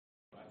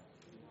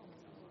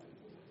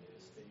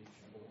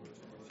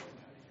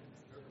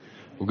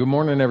Well, good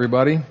morning,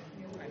 everybody.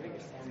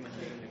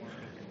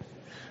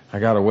 I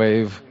got a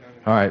wave.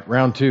 All right,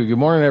 round two. Good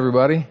morning,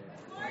 everybody.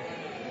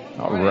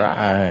 All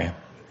right.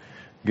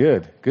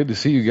 Good. Good to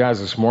see you guys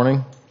this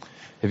morning.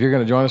 If you're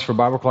going to join us for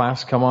Bible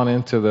class, come on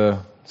into the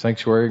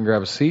sanctuary and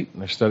grab a seat.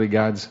 There's study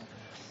guides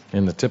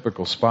in the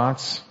typical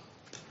spots.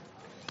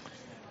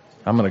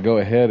 I'm going to go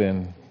ahead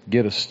and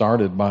get us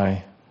started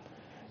by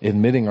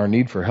admitting our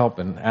need for help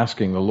and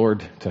asking the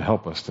Lord to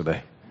help us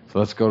today. So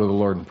let's go to the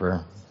Lord in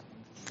prayer.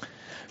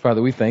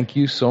 Father, we thank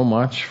you so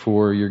much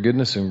for your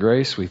goodness and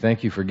grace. We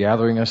thank you for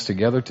gathering us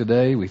together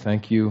today. We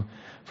thank you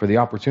for the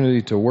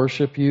opportunity to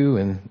worship you.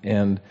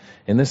 And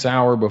in this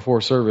hour before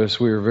service,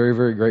 we are very,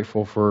 very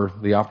grateful for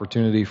the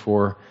opportunity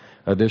for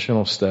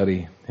additional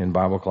study in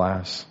Bible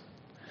class.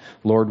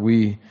 Lord,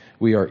 we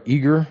are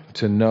eager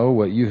to know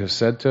what you have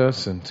said to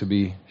us and to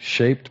be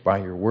shaped by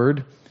your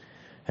word.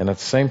 And at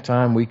the same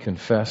time, we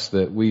confess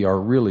that we are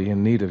really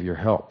in need of your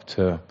help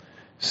to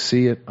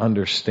see it,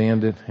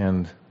 understand it,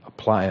 and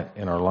apply it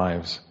in our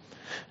lives.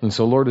 And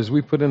so, Lord, as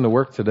we put in the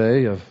work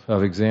today of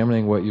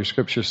examining what your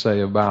scriptures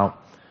say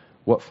about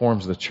what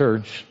forms the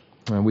church,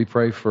 and we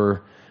pray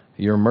for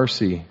your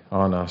mercy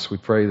on us. We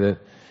pray that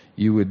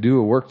you would do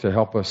a work to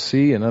help us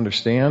see and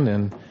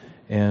understand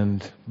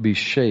and be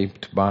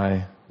shaped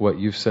by what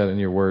you've said in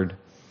your word.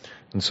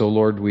 And so,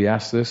 Lord, we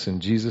ask this in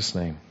Jesus'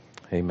 name.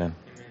 Amen.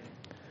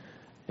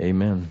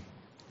 Amen.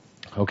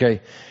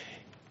 Okay.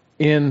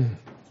 In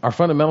our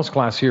fundamentals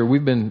class here,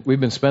 we've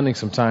been spending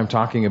some time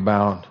talking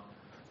about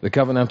the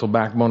covenantal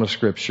backbone of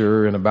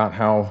Scripture and about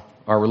how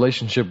our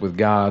relationship with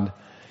God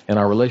and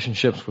our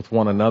relationships with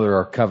one another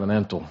are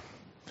covenantal.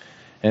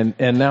 And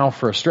now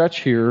for a stretch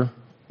here,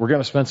 we're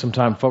going to spend some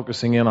time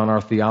focusing in on our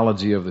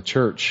theology of the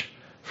church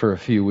for a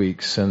few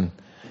weeks. And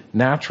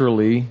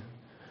naturally,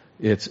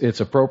 it's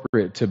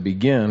appropriate to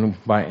begin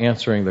by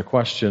answering the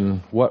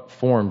question, what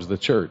forms the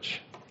church?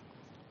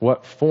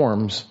 What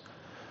forms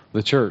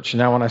the church?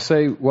 Now, when I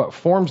say what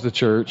forms the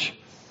church,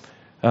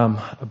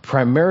 I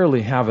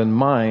primarily have in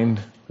mind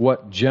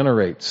what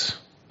generates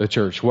the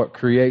church, what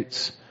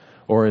creates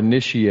or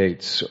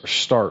initiates or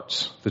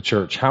starts the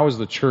church. How is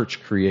the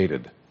church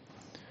created?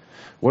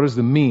 What is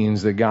the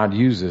means that God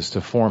uses to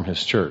form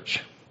his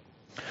church?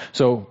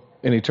 So,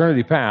 in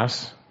eternity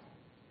past,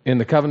 in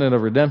the covenant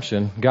of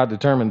redemption, God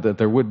determined that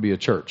there would be a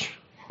church.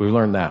 We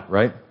learned that,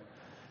 right?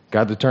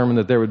 God determined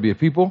that there would be a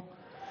people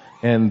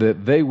and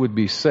that they would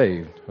be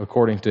saved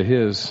according to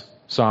his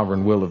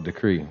sovereign will of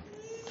decree.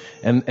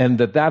 And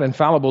that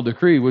infallible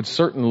decree would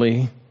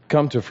certainly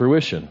come to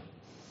fruition.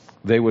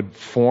 They would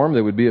form,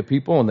 they would be a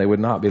people, and they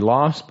would not be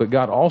lost. But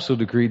God also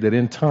decreed that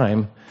in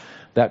time,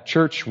 that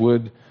church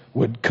would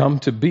come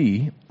to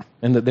be,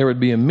 and that there would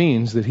be a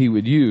means that he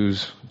would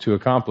use to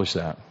accomplish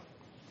that.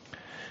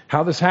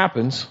 How this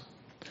happens,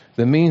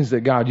 the means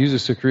that God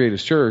uses to create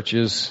his church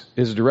is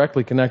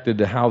directly connected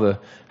to how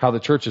the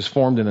church is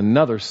formed in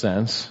another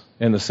sense,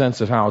 in the sense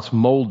of how it's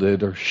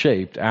molded or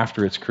shaped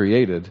after it's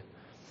created,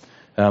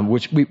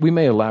 which we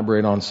may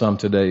elaborate on some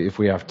today if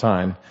we have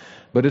time.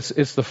 But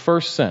it's the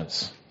first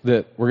sense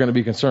that we're going to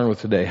be concerned with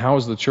today. How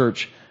is the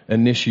church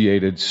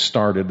initiated,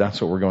 started?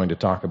 That's what we're going to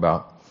talk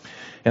about.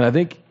 And I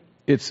think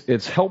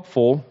it's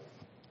helpful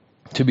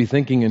to be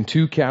thinking in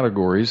two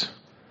categories,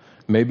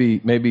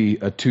 maybe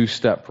a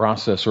two-step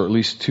process, or at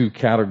least two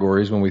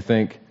categories when we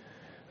think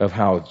of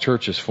how the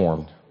church is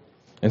formed.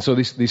 And so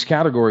these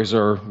categories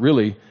are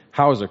really,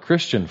 how is a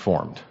Christian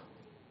formed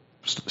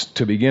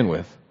to begin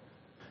with?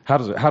 How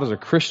does a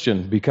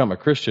Christian become a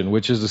Christian?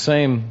 Which is the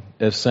same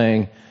as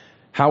saying,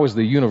 how is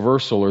the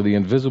universal or the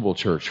invisible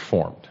church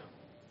formed?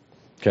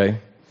 Okay?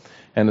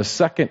 And the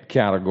second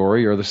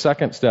category, or the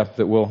second step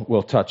that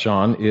we'll touch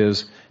on,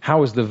 is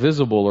how is the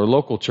visible or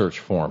local church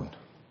formed?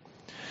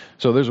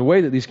 So there's a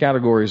way that these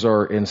categories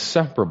are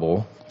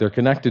inseparable. They're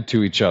connected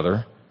to each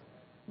other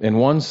in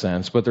one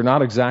sense, but they're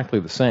not exactly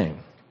the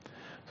same.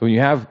 So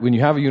when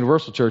you have a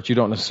universal church, you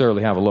don't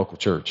necessarily have a local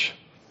church.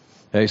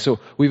 Okay, so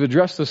we've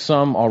addressed this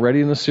some already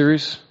in the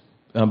series,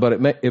 but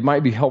it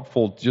might be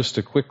helpful just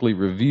to quickly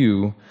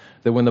review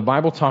that when the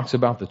Bible talks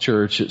about the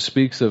church, it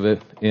speaks of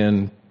it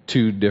in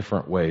two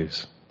different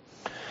ways.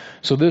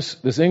 So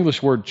this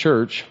English word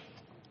church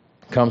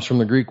comes from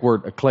the Greek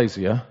word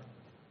ecclesia.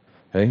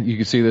 Okay, you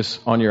can see this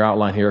on your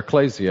outline here,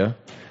 ecclesia.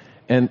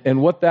 And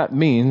what that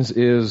means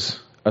is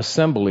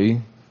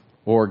assembly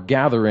or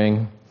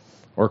gathering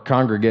or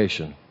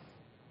congregation.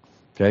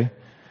 Okay?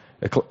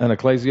 An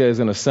ecclesia is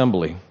an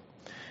assembly.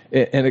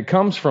 And it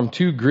comes from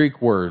two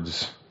Greek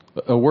words,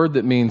 a word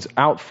that means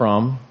out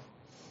from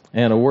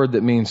and a word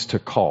that means to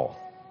call.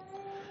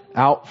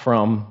 Out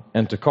from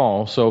and to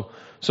call. So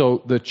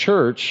the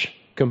church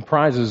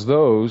comprises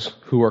those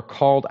who are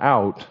called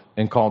out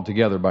and called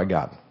together by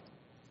God.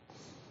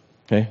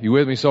 Okay, you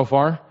with me so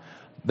far?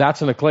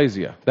 That's an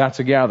ecclesia. That's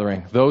a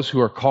gathering. Those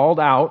who are called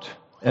out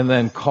and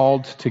then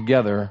called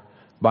together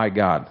by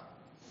God.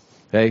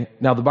 Okay,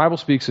 now the Bible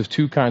speaks of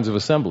two kinds of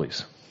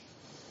assemblies.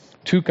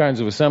 Two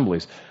kinds of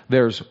assemblies.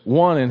 There's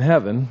one in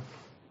heaven,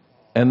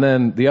 and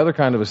then the other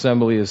kind of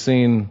assembly is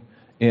seen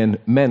in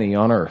many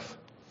on earth.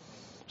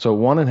 So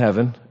one in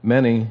heaven,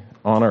 many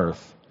on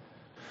earth.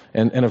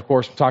 And of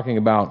course, I'm talking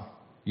about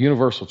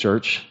universal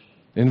church,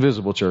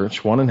 invisible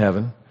church, one in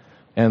heaven,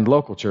 and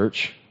local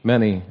church,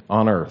 many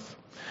on earth.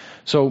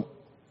 So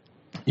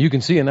you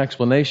can see an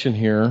explanation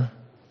here.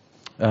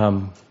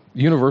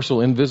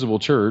 Universal invisible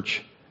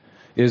church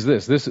is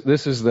this.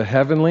 This is the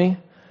heavenly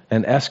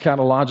and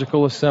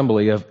eschatological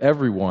assembly of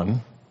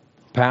everyone,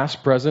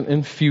 past, present,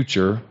 and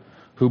future,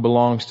 who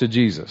belongs to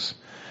Jesus.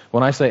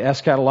 When I say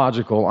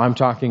eschatological, I'm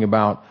talking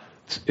about,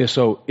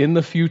 so in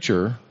the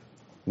future,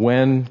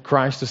 when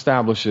Christ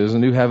establishes a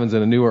new heavens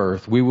and a new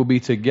earth, we will be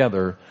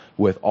together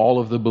with all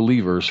of the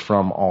believers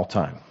from all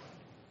time.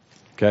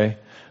 Okay?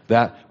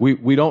 That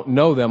we don't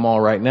know them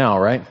all right now,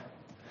 right?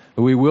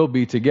 We will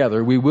be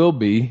together. We will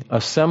be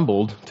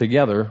assembled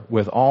together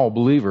with all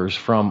believers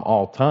from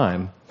all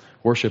time,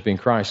 worshiping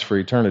Christ for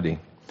eternity.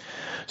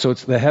 So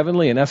it's the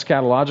heavenly and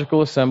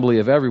eschatological assembly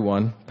of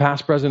everyone,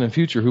 past, present, and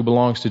future, who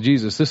belongs to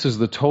Jesus. This is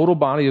the total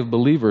body of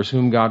believers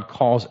whom God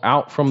calls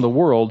out from the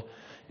world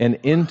and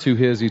into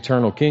his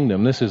eternal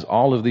kingdom. This is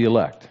all of the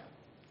elect.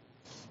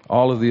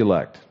 All of the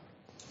elect.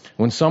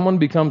 When someone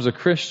becomes a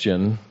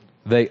Christian,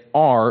 they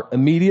are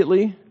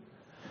immediately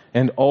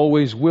and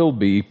always will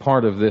be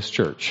part of this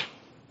church.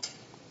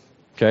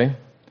 Okay?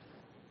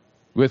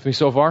 With me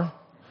so far?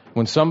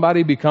 When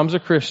somebody becomes a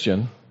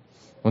Christian,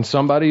 when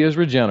somebody is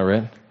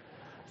regenerate,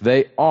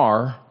 they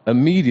are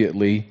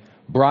immediately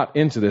brought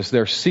into this.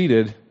 They're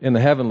seated in the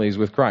heavenlies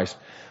with Christ.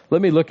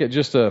 Let me look at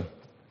just a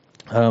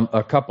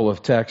couple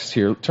of texts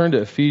here. Turn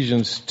to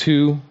Ephesians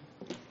 2.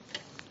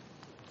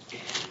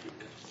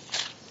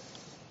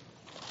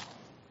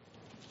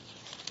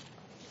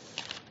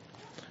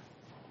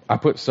 I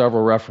put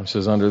several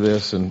references under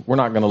this, and we're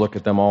not going to look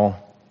at them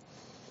all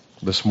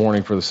this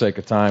morning for the sake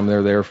of time.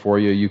 They're there for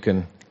you. You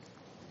can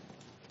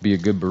be a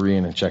good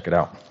Berean and check it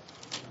out.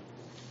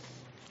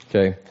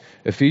 Okay.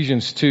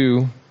 Ephesians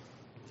 2,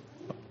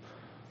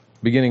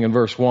 beginning in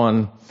verse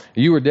 1.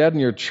 You were dead in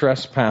your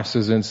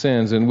trespasses and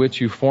sins, in which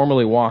you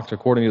formerly walked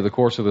according to the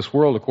course of this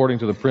world, according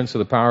to the prince of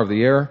the power of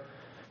the air,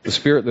 the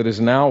spirit that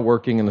is now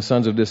working in the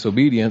sons of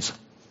disobedience.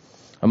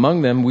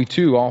 Among them we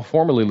too all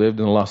formerly lived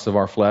in the lust of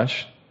our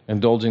flesh,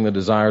 indulging the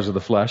desires of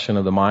the flesh and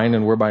of the mind,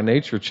 and were by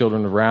nature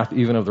children of wrath,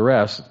 even of the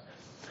rest.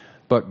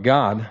 But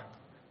God,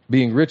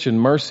 being rich in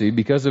mercy,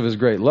 because of his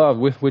great love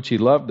with which he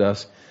loved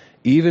us,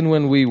 even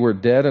when we were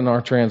dead in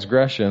our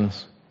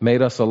transgressions,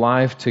 made us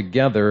alive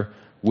together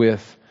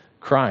with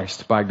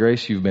Christ. By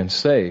grace you've been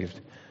saved.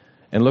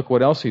 And look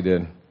what else he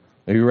did.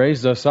 He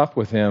raised us up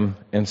with him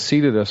and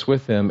seated us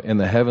with him in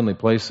the heavenly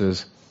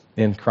places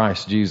in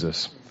Christ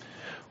Jesus.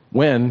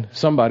 When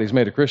somebody's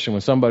made a Christian,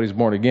 when somebody's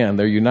born again,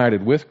 they're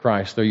united with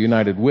Christ. They're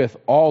united with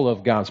all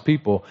of God's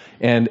people,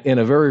 and in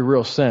a very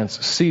real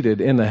sense,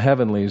 seated in the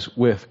heavenlies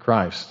with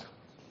Christ.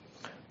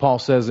 Paul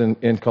says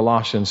in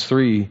Colossians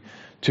 3,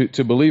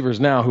 to believers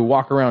now who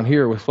walk around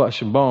here with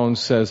flesh and bones,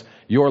 says,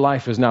 your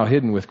life is now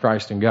hidden with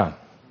Christ in God.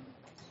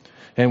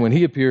 And when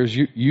he appears,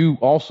 you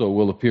also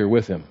will appear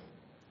with him.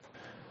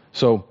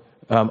 So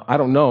I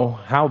don't know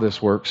how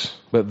this works,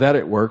 but that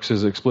it works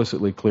is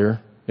explicitly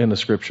clear in the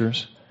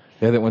scriptures.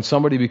 That when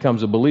somebody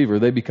becomes a believer,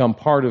 they become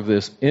part of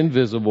this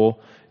invisible,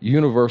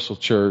 universal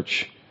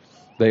church.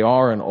 They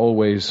are and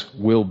always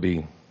will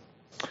be.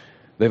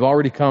 They've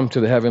already come to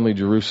the heavenly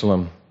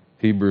Jerusalem,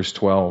 Hebrews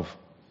 12.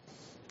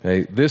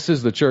 Okay, this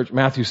is the church,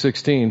 Matthew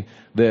 16,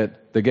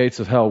 that the gates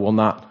of hell will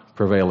not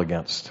prevail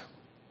against.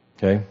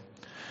 Okay?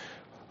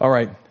 All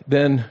right,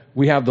 then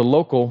we have the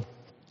local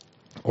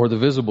or the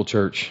visible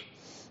church,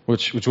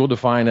 which we'll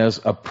define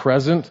as a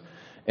present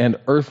and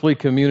earthly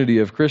community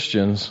of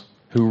Christians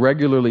who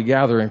regularly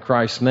gather in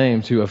Christ's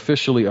name to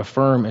officially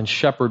affirm and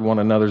shepherd one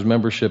another's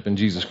membership in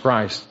Jesus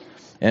Christ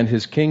and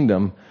his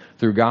kingdom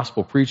through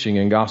gospel preaching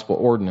and gospel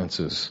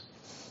ordinances.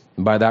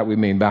 And by that we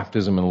mean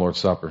baptism and the Lord's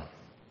Supper.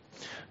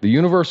 The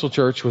universal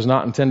church was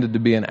not intended to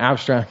be an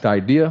abstract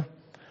idea,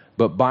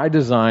 but by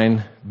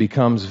design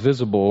becomes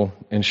visible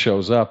and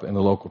shows up in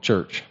the local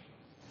church.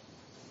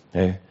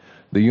 Okay?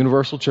 The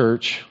universal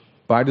church,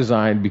 by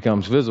design,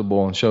 becomes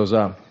visible and shows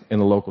up in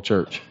the local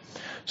church.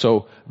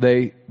 So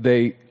they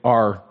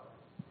are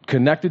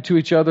connected to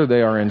each other.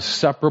 They are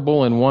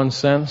inseparable in one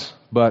sense,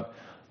 but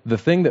the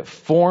thing that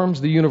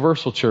forms the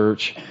universal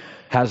church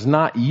has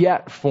not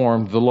yet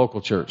formed the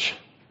local church.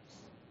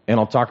 And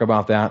I'll talk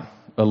about that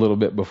a little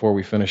bit before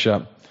we finish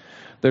up.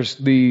 There's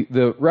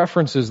the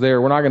references there.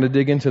 We're not going to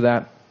dig into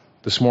that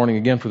this morning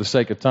again for the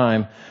sake of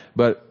time,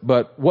 but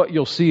what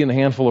you'll see in a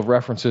handful of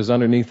references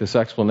underneath this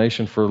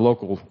explanation for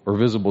local or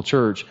visible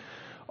church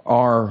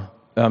are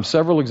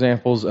several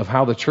examples of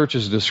how the church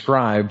is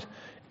described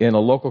in a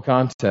local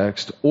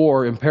context,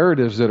 or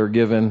imperatives that are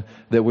given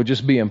that would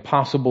just be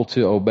impossible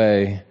to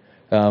obey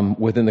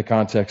within the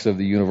context of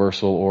the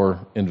universal or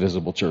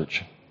invisible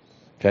church.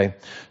 Okay,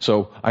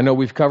 so I know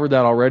we've covered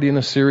that already in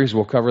this series.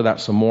 We'll cover that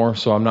some more,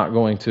 so I'm not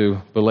going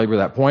to belabor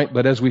that point.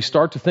 But as we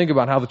start to think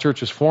about how the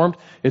church is formed,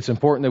 it's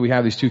important that we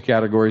have these two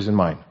categories in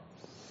mind.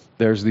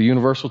 There's the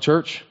universal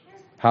church.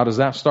 How does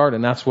that start?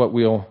 And that's what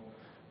we'll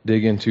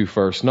dig into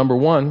first. Number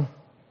one,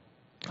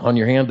 on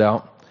your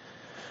handout.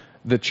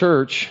 The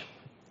church,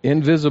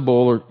 invisible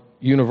or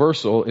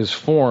universal, is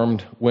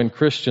formed when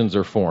Christians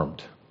are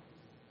formed.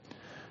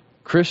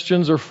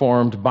 Christians are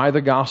formed by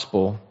the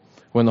gospel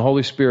when the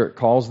Holy Spirit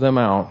calls them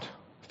out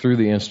through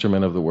the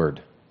instrument of the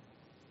word.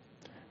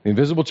 The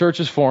invisible church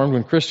is formed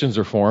when Christians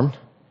are formed.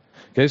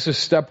 Okay, this is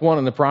step one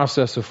in the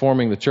process of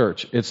forming the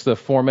church. It's the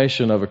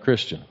formation of a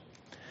Christian.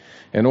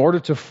 In order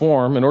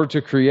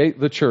to create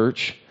the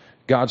church,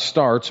 God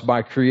starts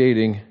by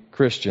creating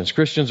Christians.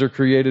 Christians are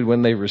created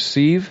when they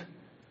receive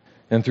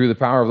and through the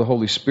power of the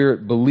Holy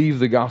Spirit believe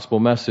the gospel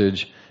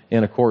message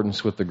in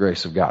accordance with the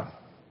grace of God.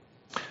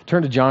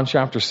 Turn to John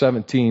chapter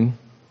 17.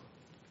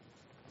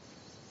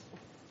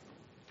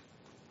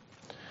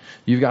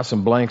 You've got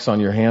some blanks on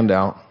your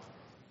handout.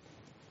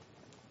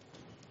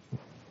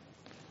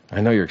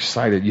 I know you're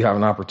excited. You have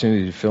an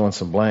opportunity to fill in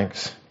some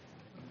blanks.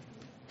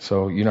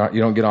 So you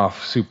don't get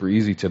off super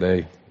easy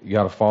today. You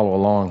got to follow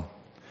along.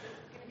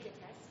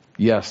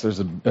 Yes, there's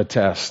a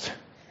test.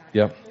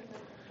 Yep,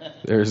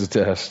 there's a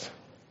test.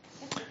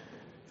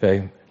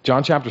 Okay,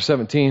 John chapter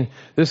 17.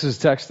 This is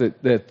a text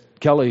that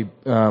Kelly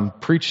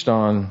preached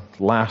on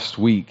last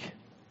week.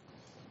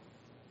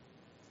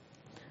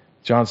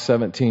 John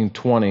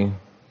 17:20.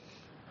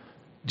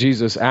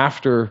 Jesus,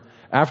 after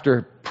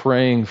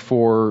praying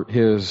for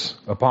his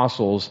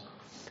apostles,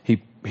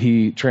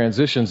 he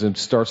transitions and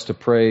starts to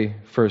pray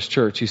for his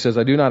church. He says,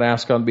 I do not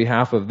ask on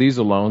behalf of these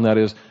alone, that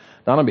is,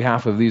 not on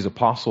behalf of these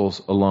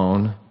apostles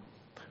alone,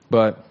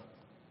 but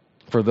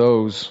for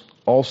those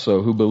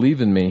also who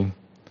believe in me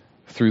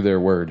through their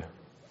word.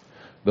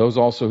 Those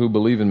also who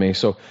believe in me.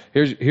 So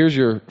here's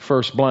your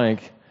first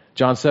blank.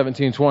 John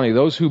 17:20.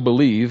 Those who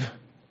believe,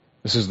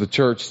 this is the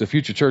church, the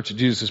future church that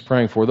Jesus is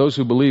praying for. Those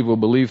who believe will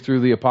believe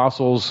through the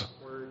apostles'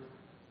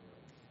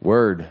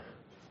 word.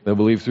 They'll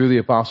believe through the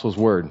apostles'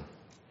 word.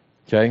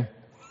 Okay?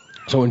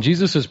 So when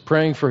Jesus is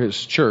praying for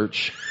his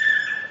church,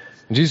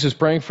 when Jesus is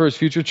praying for his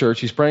future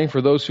church, he's praying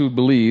for those who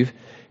believe.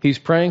 He's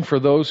praying for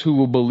those who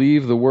will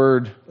believe the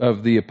word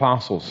of the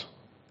apostles.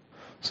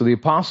 So the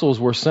apostles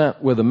were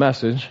sent with a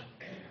message,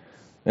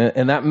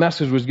 and that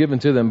message was given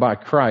to them by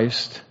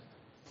Christ.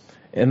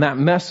 And that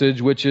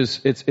message, which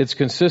is it's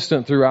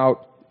consistent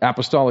throughout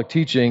apostolic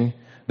teaching,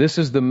 this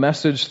is the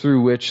message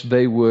through which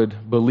they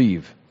would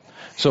believe.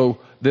 So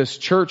this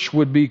church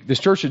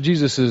that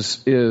Jesus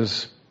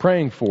is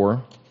praying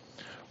for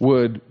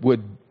would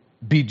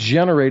be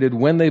generated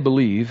when they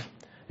believe,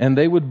 and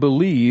they would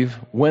believe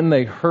when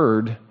they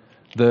heard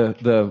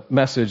the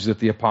message that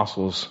the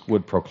apostles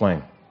would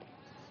proclaim.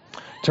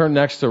 Turn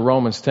next to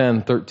Romans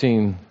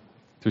 10:13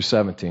 through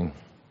 17.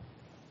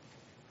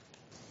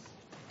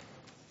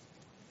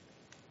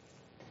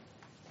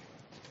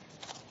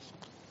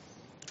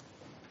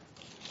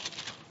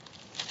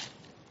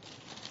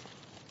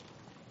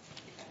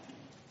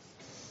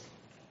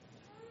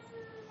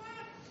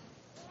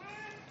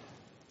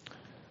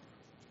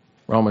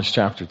 Romans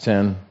chapter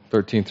 10,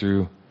 13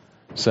 through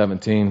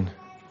 17.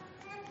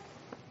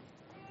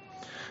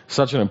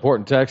 Such an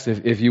important text.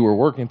 If you were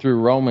working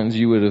through Romans,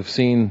 you would have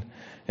seen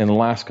in the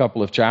last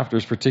couple of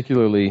chapters,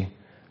 particularly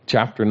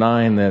chapter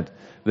 9,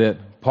 that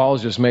Paul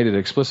has just made it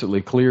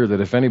explicitly clear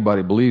that if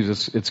anybody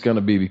believes, it's going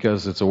to be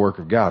because it's a work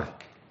of God.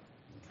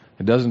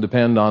 It doesn't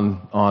depend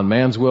on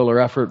man's will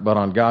or effort, but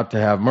on God to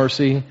have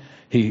mercy.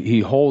 He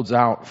holds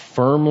out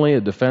firmly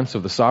a defense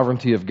of the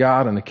sovereignty of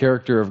God and the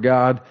character of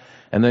God.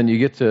 And then you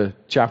get to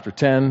chapter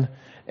 10,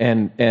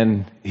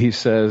 and he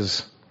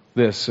says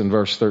this in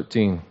verse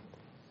 13.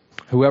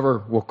 Whoever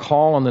will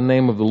call on the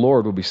name of the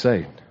Lord will be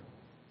saved.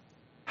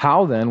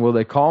 How then will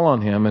they call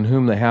on him in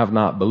whom they have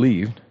not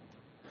believed?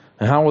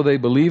 And how will they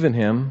believe in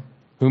him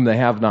whom they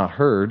have not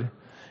heard?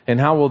 And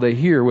how will they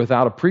hear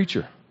without a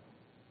preacher?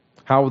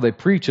 How will they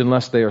preach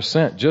unless they are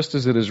sent? Just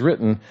as it is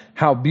written,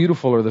 how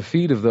beautiful are the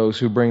feet of those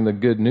who bring the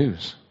good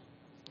news.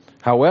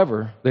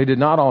 However, they did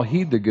not all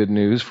heed the good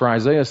news, for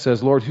Isaiah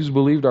says, Lord, who's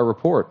believed our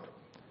report?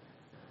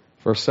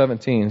 Verse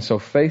 17, so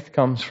faith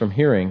comes from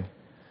hearing,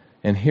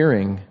 and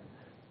hearing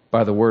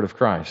by the word of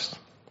Christ.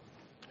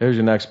 Here's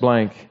your next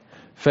blank.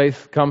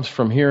 Faith comes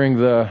from hearing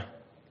the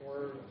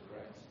word of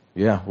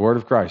Christ. Word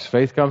of Christ.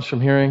 Faith comes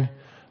from hearing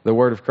the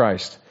word of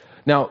Christ.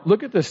 Now,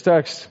 look at this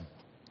text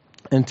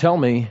and tell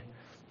me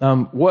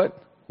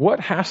what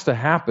has to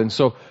happen.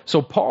 So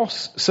Paul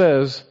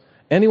says,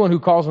 anyone who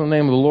calls on the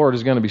name of the Lord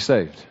is going to be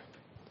saved.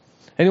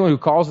 Anyone who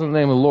calls on the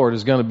name of the Lord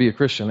is going to be a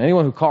Christian.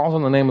 Anyone who calls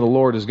on the name of the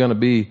Lord is going to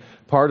be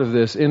part of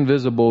this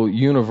invisible,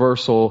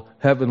 universal,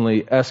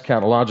 heavenly,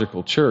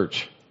 eschatological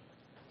church.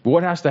 But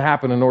what has to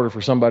happen in order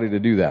for somebody to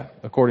do that,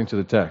 according to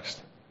the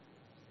text?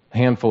 A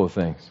handful of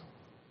things.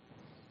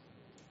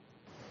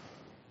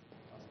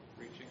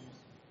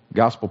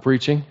 Gospel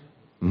preaching.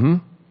 Mm-hmm.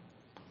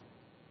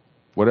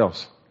 What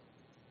else?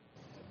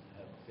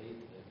 Have faith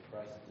that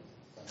Christ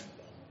is the Son of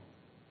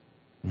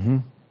God.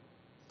 Mm-hmm.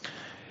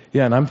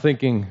 Yeah, and I'm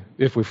thinking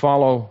if we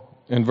follow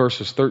in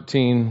verses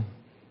 13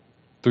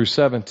 through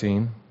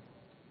 17,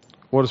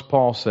 what does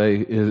Paul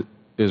say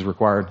is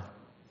required?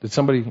 Did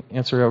somebody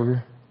answer over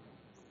here?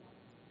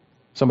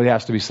 Somebody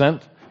has to be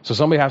sent? So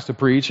somebody has to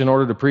preach. In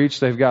order to preach,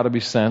 they've got to be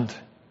sent.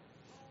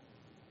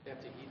 They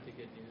have to heed the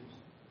good news.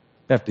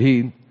 They have to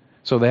heed.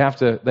 So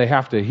they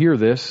have to hear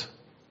this.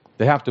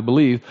 They have to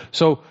believe.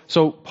 So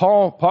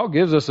Paul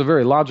gives us a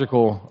very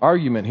logical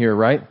argument here,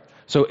 right?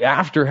 So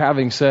after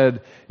having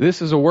said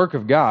this is a work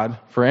of God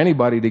for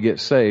anybody to get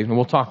saved, and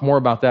we'll talk more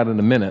about that in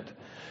a minute,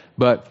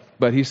 but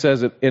he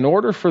says that in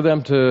order for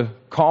them to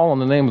call on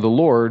the name of the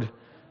Lord,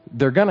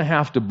 they're going to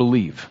have to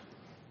believe,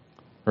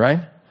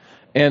 right?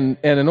 And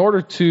in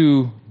order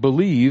to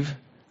believe,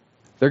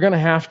 they're going to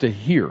have to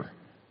hear.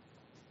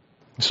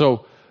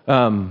 So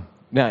now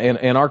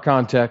in our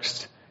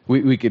context,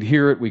 we could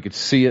hear it, we could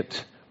see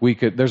it.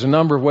 There's a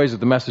number of ways that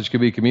the message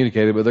could be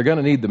communicated, but they're going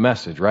to need the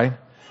message, right?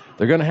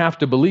 They're going to have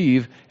to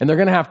believe, and they're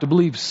going to have to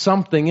believe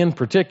something in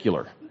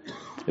particular.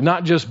 And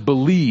not just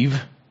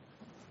believe,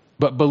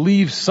 but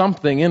believe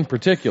something in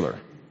particular.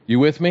 You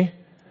with me?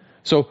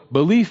 So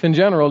belief in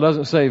general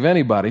doesn't save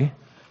anybody,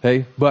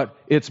 okay? But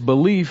it's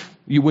belief.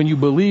 When you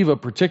believe a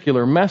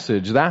particular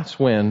message, that's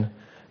when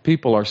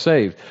people are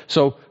saved.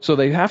 So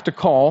they have to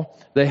call.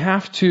 They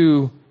have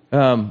to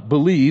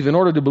believe. In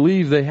order to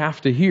believe, they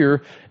have to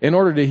hear. In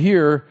order to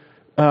hear,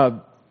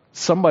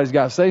 somebody's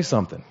got to say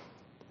something,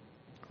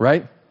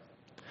 right?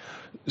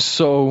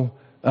 So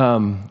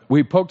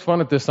we poked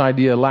fun at this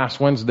idea last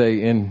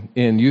Wednesday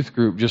in youth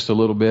group just a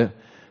little bit.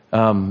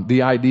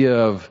 The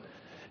idea of,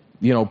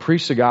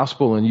 preach the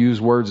gospel and use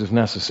words if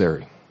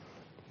necessary.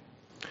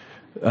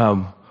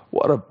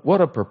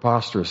 What a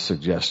preposterous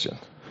suggestion.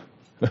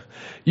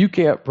 You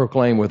can't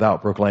proclaim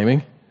without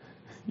proclaiming.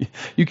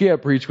 You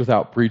can't preach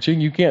without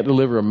preaching. You can't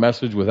deliver a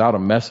message without a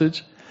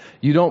message.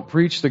 You don't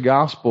preach the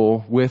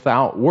gospel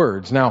without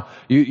words. Now,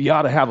 you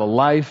ought to have a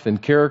life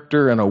and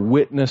character and a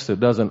witness that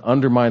doesn't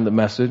undermine the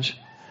message,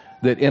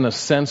 that in a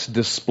sense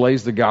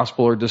displays the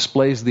gospel or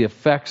displays the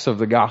effects of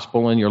the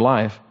gospel in your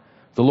life.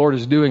 The Lord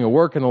is doing a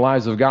work in the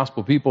lives of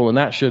gospel people, and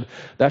that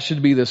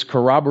should be this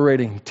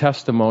corroborating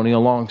testimony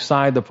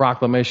alongside the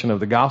proclamation of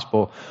the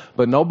gospel.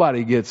 But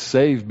nobody gets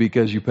saved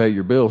because you pay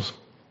your bills.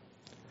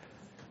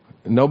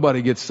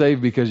 Nobody gets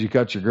saved because you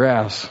cut your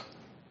grass.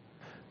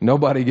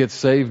 Nobody gets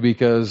saved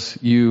because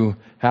you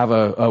have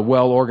a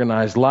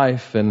well-organized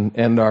life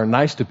and are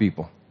nice to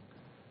people.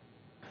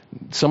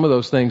 Some of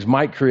those things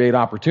might create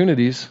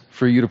opportunities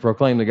for you to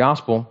proclaim the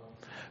gospel,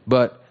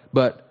 but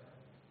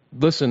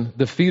listen,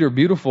 the feet are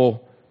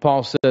beautiful,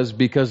 Paul says,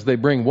 because they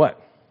bring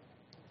what?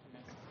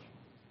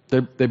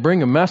 They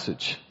bring a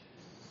message.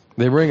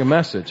 They bring a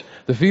message.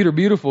 The feet are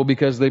beautiful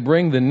because they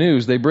bring the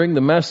news. They bring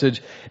the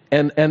message,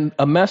 and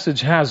a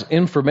message has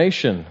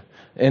information,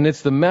 and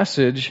it's the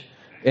message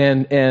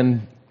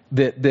and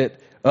that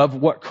of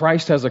what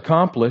Christ has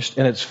accomplished,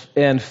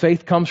 and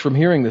faith comes from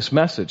hearing this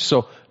message.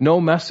 So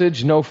no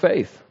message, no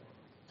faith,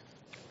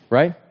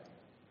 right?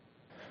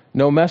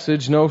 No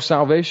message, no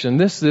salvation.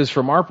 This is,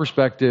 from our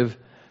perspective,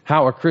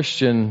 how a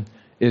Christian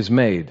is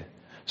made.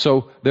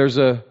 So there's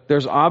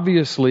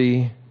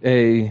obviously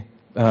a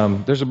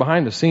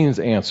behind the scenes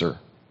answer.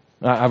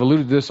 I've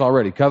alluded to this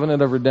already.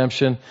 Covenant of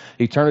redemption,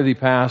 eternity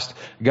past.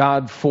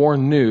 God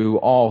foreknew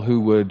all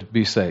who would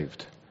be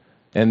saved,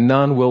 and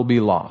none will be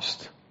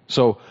lost.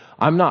 So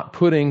I'm not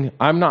putting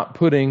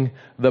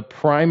the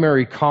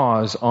primary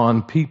cause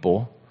on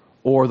people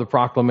or the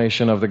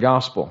proclamation of the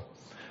gospel,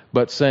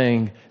 but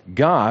saying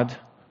God,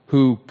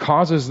 who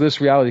causes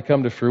this reality to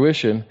come to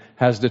fruition,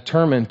 has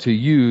determined to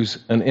use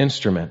an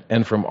instrument.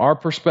 And from our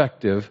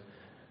perspective,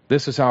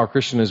 this is how a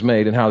Christian is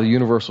made and how the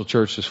universal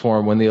church is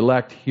formed. When the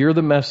elect hear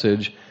the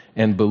message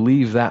and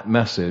believe that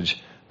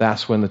message,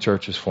 that's when the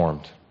church is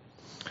formed.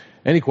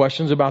 Any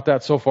questions about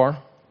that so far?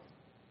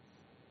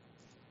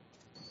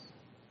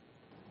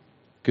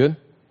 Good?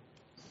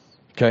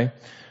 Okay.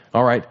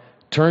 All right.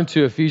 Turn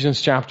to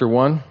Ephesians chapter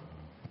 1.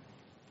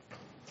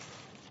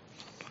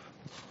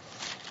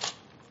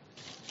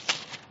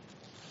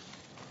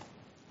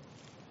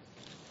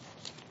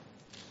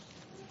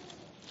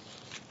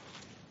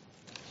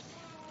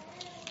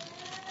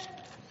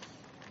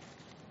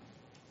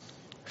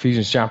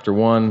 Ephesians chapter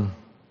 1,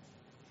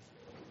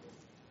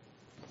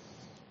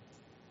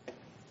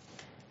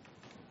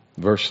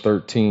 verse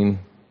 13.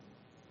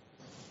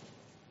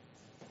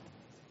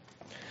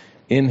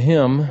 In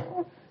him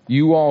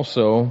you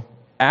also,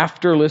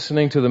 after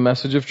listening to the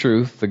message of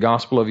truth, the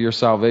gospel of your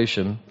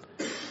salvation,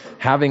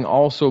 having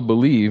also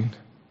believed,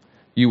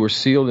 you were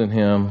sealed in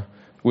him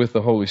with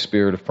the Holy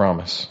Spirit of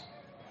promise.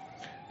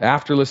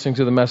 After listening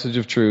to the message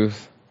of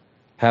truth,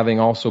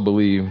 having also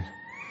believed,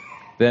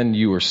 then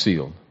you were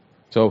sealed.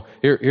 So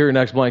here in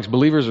X blanks,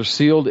 believers are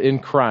sealed in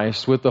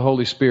Christ with the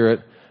Holy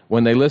Spirit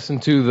when they listen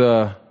to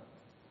the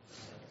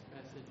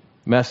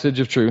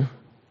message of truth.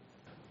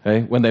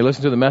 Okay? When they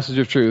listen to the message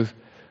of truth,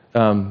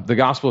 the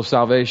gospel of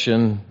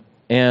salvation,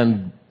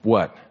 and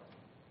what?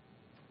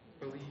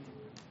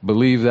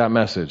 Believe that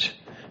message.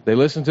 They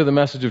listen to the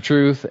message of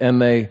truth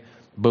and they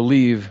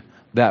believe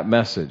that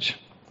message.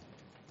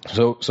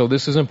 So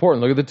this is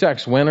important. Look at the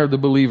text. When are the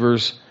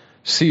believers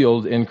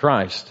sealed in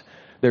Christ?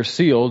 They're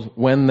sealed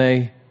when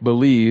they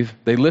believe,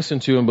 they listen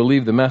to and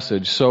believe the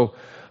message. So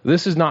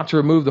this is not to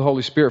remove the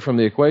Holy Spirit from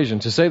the equation.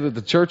 To say that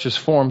the church is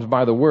formed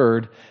by the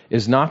Word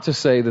is not to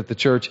say that the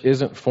church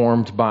isn't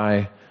formed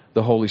by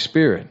the Holy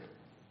Spirit.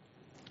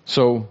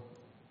 So,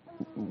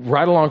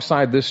 right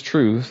alongside this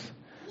truth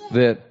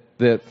that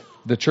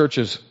the church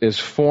is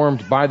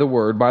formed by the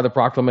Word, by the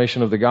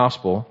proclamation of the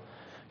gospel,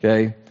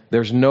 okay,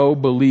 there's no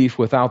belief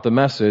without the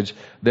message.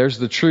 There's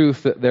the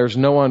truth that there's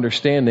no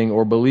understanding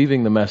or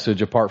believing the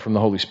message apart from the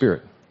Holy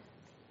Spirit.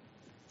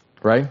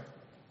 Right?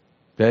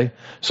 Okay?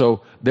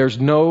 So there's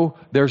no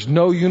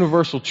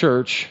universal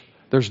church,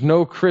 there's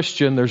no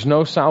Christian, there's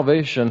no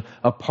salvation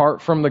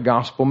apart from the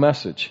gospel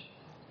message.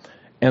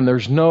 And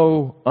there's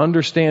no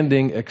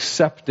understanding,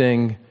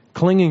 accepting,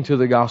 clinging to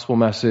the gospel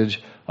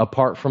message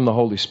apart from the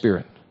Holy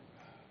Spirit.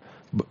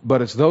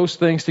 But it's those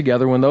things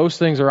together, when those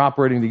things are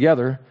operating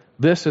together,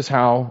 this is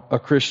how a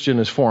Christian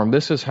is formed.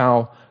 This is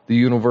how the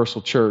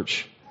universal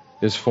church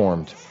is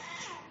formed.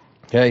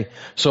 Okay?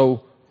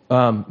 So,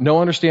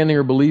 no understanding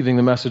or believing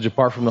the message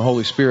apart from the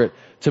Holy Spirit.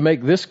 To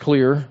make this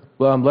clear,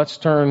 let's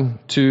turn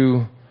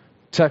to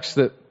text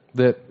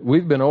that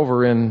we've been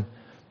over in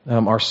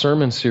our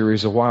sermon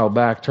series a while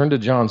back. Turn to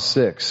John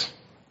 6.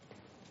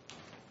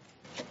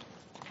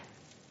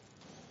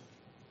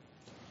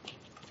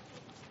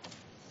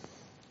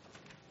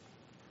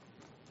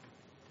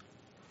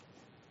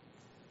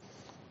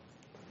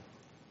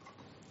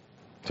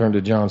 Turn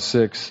to John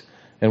 6,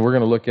 and we're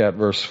going to look at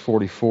verse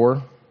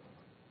 44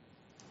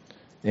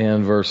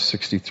 and verse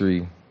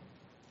 63.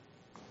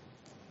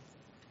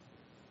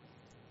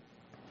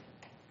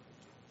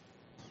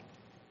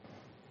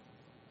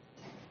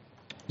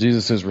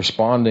 Jesus is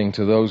responding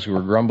to those who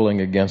are grumbling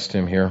against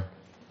him here,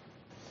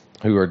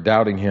 who are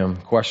doubting him,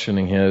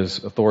 questioning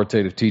his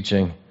authoritative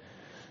teaching.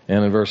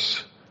 And in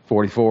verse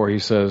 44, he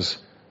says,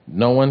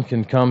 "No one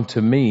can come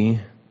to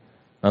me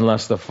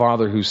unless the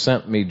Father who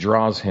sent me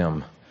draws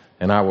him,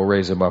 and I will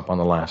raise him up on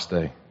the last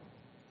day."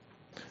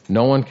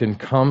 No one can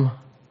come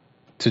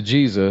to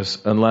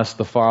Jesus unless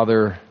the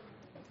Father,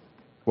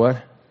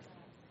 what?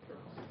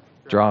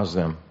 Draws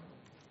them.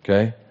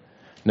 Okay?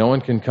 No one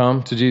can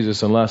come to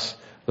Jesus unless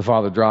the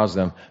Father draws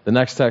them. The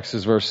next text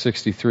is verse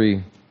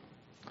 63.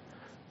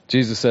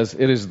 Jesus says,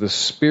 "It is the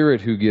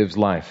Spirit who gives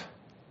life.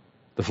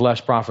 The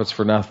flesh profits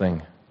for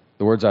nothing.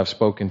 The words I've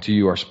spoken to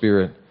you are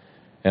spirit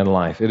and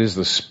life." It is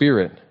the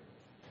Spirit,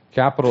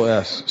 capital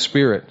S,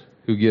 Spirit,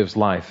 who gives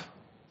life.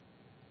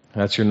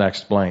 That's your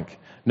next blank.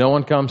 No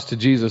one comes to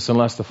Jesus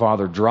unless the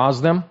Father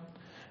draws them,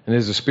 and it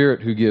is the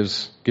Spirit who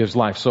gives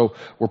life. So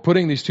we're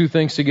putting these two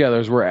things together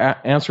as we're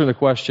answering the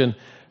question,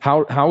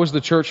 how is the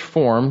church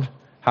formed?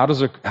 How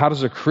does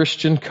a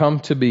Christian come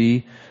to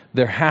be?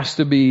 There has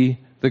to be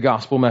the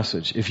gospel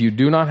message. If you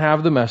do not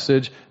have the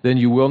message, then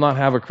you will not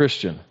have a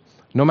Christian.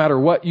 No matter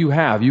what you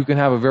can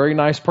have a very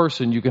nice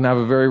person, you can have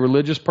a very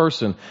religious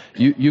person,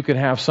 you can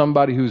have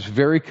somebody who's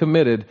very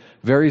committed,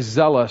 very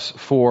zealous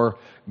for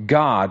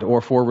God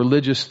or for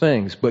religious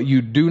things, but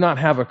you do not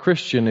have a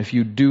Christian if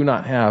you do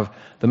not have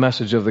the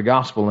message of the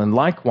gospel. And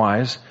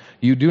likewise,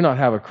 you do not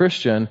have a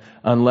Christian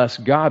unless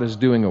God is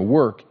doing a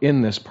work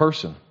in this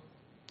person.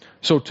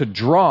 So to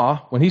draw,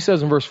 when he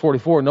says in verse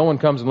 44, no one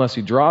comes unless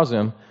he draws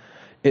him,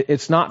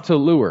 it's not to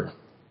lure,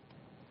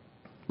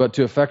 but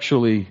to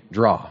effectually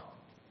draw.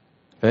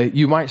 Okay?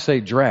 You might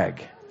say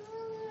drag.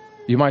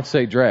 You might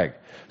say drag.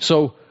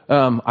 So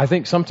I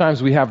think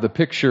sometimes we have the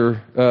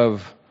picture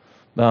of,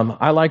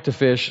 I like to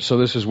fish, so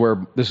this is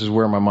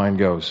where my mind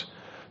goes.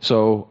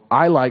 So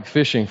I like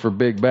fishing for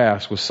big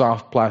bass with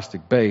soft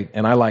plastic bait,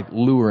 and I like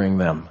luring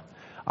them.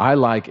 I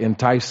like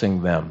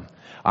enticing them.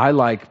 I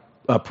like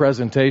a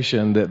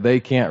presentation that they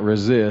can't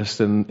resist,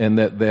 and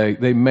that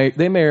they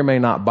may or may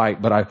not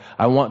bite, but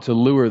I want to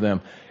lure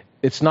them.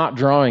 It's not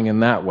drawing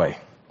in that way.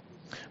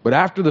 But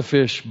after the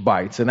fish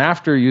bites, and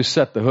after you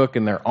set the hook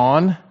and they're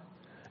on,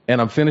 and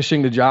I'm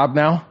finishing the job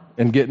now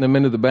and getting them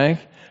into the bank,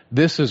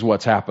 this is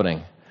what's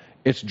happening.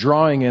 It's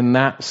drawing in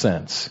that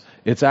sense.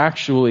 It's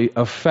actually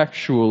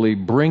effectually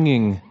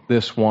bringing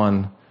this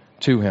one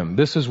to him.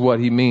 This is what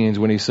he means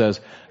when he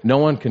says, no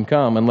one can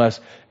come unless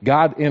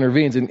God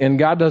intervenes. And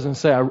God doesn't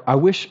say, I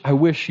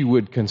wish you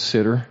would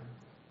consider.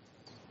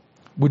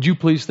 Would you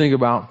please think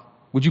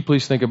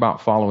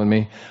about following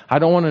me? I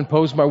don't want to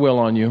impose my will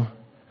on you.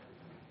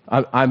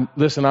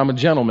 Listen, I'm a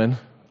gentleman.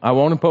 I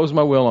won't impose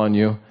my will on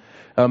you.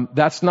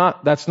 That's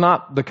not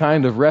the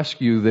kind of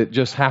rescue that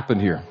just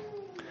happened here.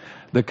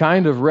 The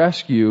kind of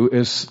rescue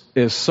is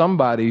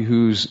somebody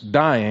who's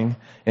dying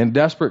in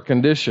desperate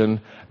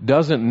condition,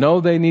 doesn't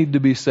know they need to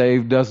be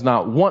saved, does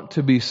not want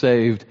to be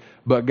saved,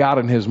 but God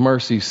in His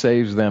mercy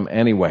saves them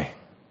anyway.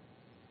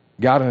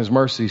 God in His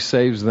mercy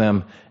saves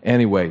them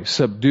anyway,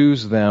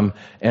 subdues them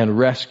and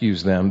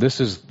rescues them. This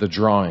is the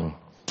drawing,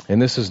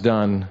 and this is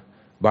done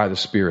by the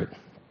Spirit.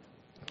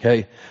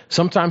 Okay?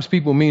 Sometimes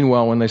people mean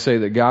well when they say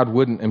that God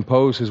wouldn't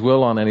impose His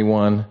will on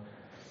anyone,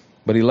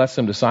 but He lets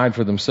them decide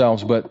for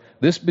themselves. But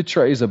this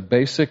betrays a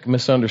basic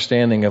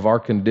misunderstanding of our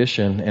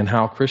condition and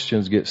how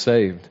Christians get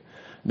saved.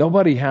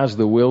 Nobody has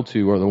the will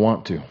to or the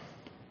want to.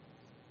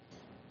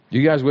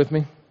 You guys with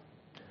me?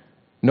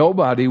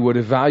 Nobody would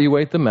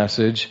evaluate the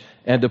message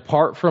and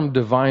depart from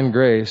divine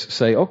grace,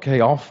 say,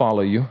 okay, I'll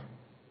follow you.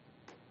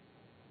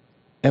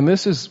 And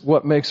this is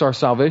what makes our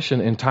salvation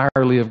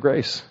entirely of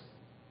grace.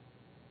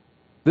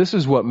 This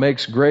is what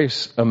makes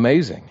grace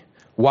amazing.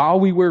 While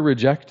we were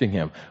rejecting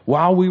Him,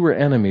 while we were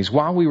enemies,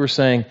 while we were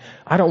saying,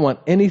 I don't want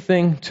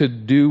anything to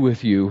do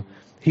with you,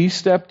 He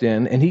stepped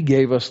in and He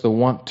gave us the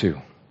want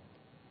to.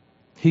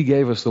 He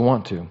gave us the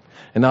want to.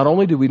 And not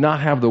only do we not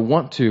have the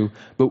want to,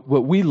 but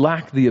we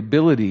lack the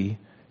ability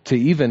to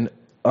even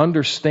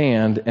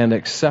understand and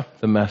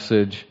accept the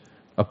message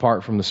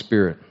apart from the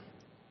Spirit.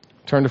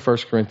 Turn to 1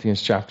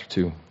 Corinthians chapter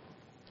 2.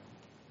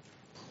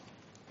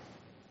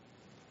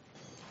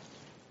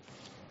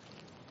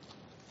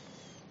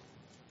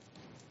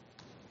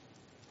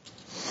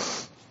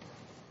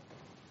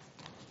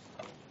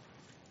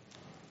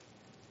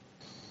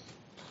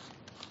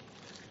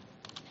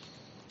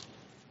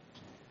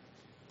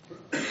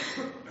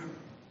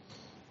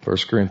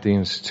 First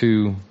Corinthians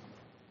 2.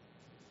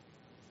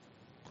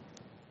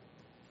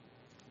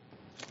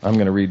 I'm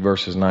going to read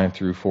verses 9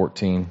 through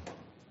 14.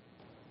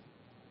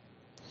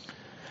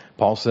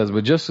 Paul says,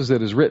 but just as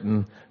it is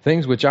written,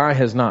 things which eye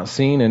has not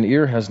seen and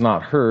ear has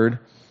not heard,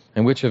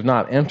 and which have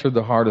not entered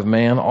the heart of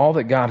man, all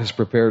that God has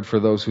prepared for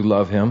those who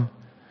love Him.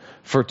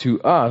 For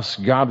to us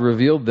God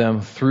revealed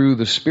them through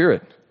the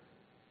Spirit.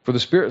 For the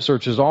Spirit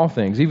searches all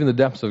things, even the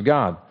depths of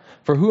God.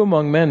 For who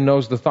among men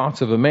knows the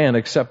thoughts of a man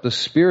except the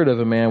spirit of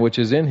a man which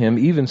is in him?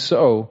 Even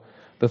so,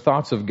 the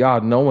thoughts of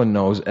God no one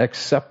knows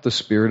except the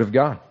Spirit of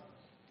God.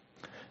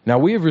 Now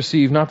we have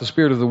received not the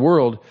spirit of the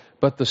world,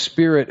 but the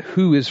Spirit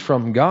who is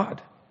from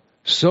God,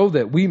 so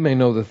that we may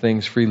know the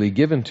things freely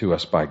given to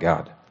us by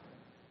God,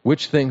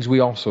 which things we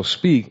also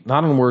speak,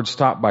 not in words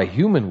taught by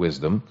human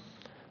wisdom,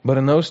 but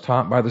in those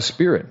taught by the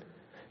Spirit,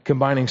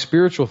 combining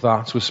spiritual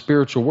thoughts with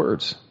spiritual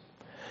words.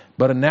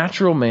 But a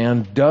natural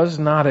man does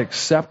not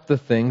accept the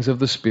things of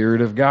the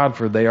Spirit of God,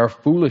 for they are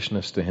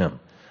foolishness to him,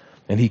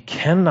 and he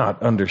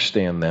cannot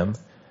understand them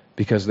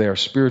because they are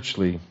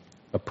spiritually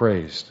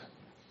appraised.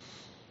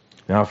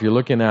 Now, if you're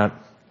looking at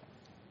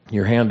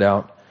your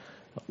handout,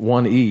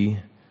 1E,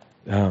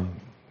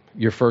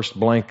 your first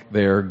blank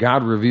there,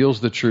 God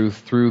reveals the truth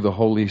through the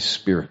Holy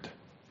Spirit.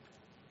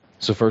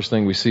 It's the first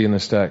thing we see in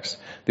this text.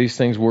 These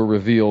things were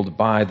revealed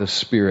by the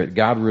Spirit.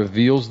 God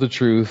reveals the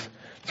truth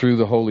through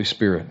the Holy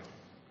Spirit.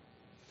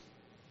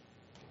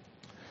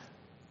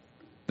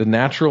 The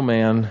natural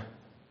man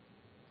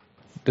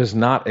does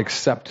not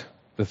accept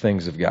the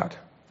things of God.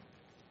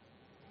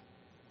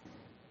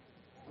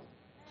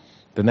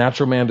 The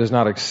natural man does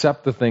not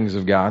accept the things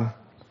of God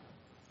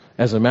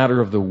as a matter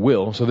of the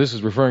will. So this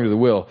is referring to the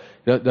will.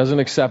 It doesn't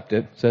accept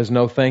it, says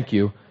no thank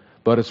you,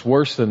 but it's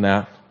worse than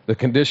that. The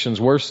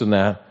condition's worse than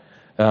that.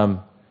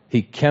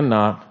 He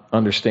cannot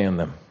understand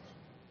them.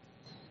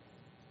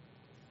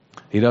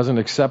 He doesn't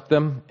accept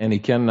them, and he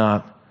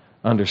cannot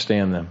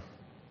understand them.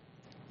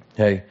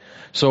 Okay,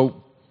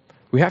 so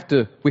we have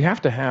to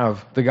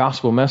have the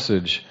gospel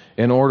message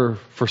in order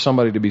for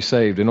somebody to be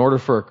saved, in order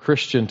for a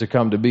Christian to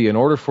come to be, in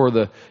order for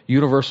the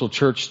universal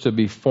church to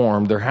be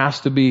formed. There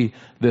has to be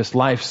this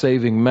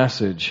life-saving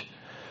message.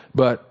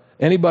 But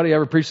anybody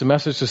ever preach a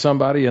message to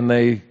somebody and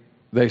they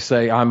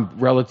say, I'm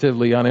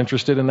relatively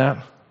uninterested in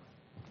that?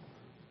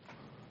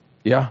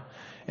 Yeah?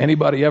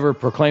 Anybody ever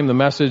proclaim the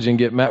message and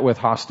get met with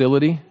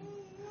hostility?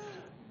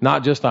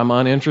 Not just I'm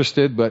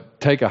uninterested, but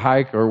take a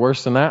hike or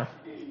worse than that?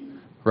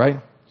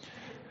 Right?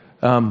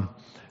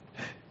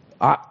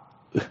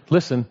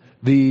 Listen,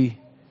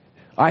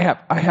 I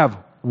have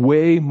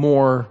way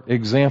more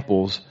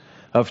examples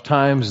of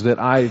times that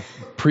I've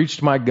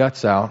preached my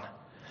guts out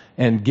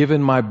and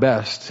given my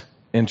best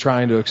in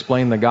trying to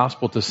explain the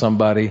gospel to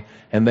somebody,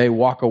 and they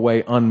walk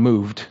away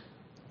unmoved.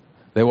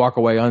 They walk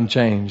away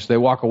unchanged. They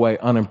walk away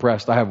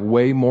unimpressed. I have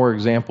way more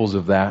examples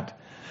of that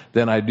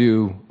than I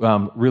do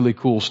really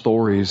cool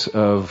stories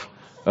of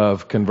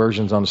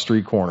conversions on the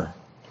street corner.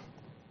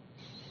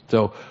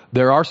 So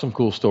there are some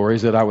cool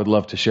stories that I would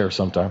love to share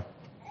sometime.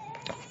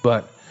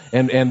 But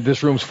and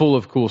this room's full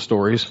of cool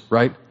stories,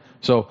 right?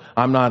 So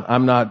I'm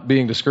not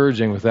being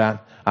discouraging with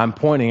that. I'm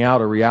pointing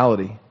out a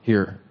reality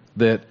here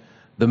that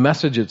the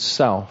message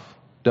itself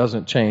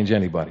doesn't change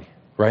anybody,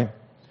 right?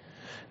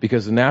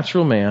 Because the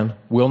natural man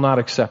will not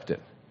accept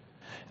it.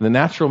 And the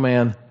natural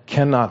man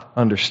cannot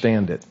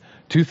understand it.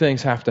 Two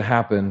things have to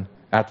happen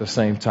at the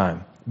same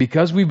time.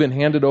 Because we've been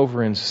handed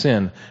over in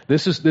sin,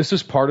 this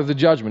is part of the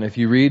judgment. If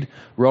you read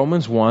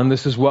Romans 1,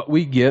 this is what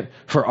we get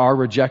for our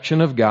rejection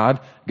of God.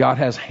 God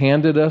has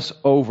handed us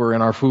over,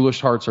 and our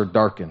foolish hearts are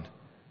darkened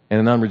in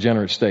an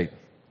unregenerate state.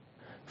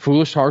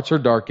 Foolish hearts are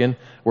darkened,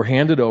 we're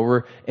handed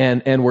over,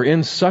 and we're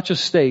in such a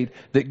state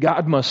that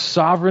God must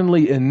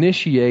sovereignly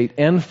initiate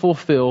and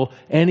fulfill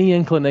any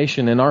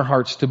inclination in our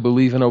hearts to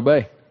believe and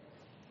obey.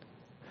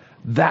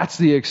 That's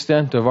the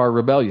extent of our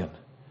rebellion.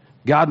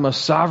 God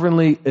must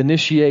sovereignly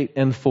initiate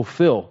and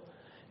fulfill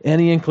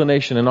any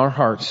inclination in our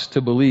hearts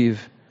to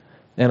believe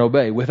and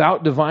obey.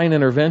 Without divine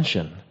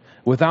intervention,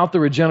 without the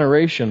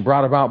regeneration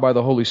brought about by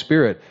the Holy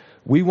Spirit,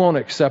 we won't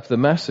accept the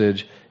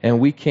message and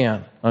we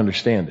can't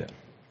understand it.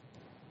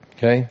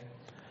 Okay?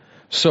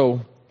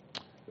 So,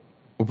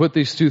 we'll put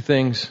these two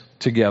things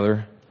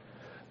together.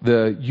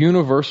 The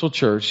universal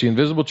church, the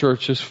invisible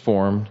church, is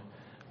formed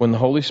when the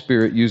Holy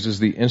Spirit uses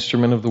the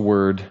instrument of the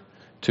Word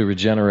to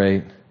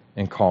regenerate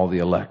and call the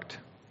elect.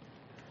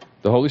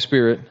 The Holy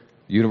Spirit,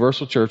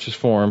 universal church, is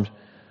formed,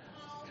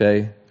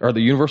 okay, or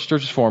the universal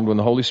church is formed when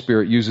the Holy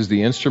Spirit uses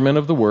the instrument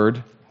of the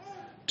Word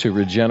to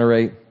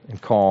regenerate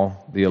and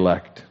call the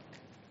elect.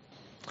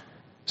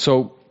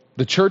 So,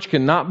 the church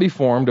cannot be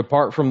formed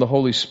apart from the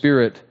Holy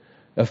Spirit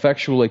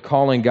effectually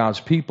calling God's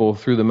people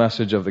through the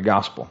message of the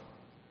gospel.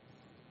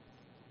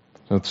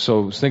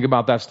 So think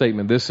about that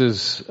statement. This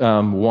is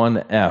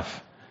 1F.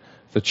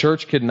 The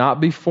church could not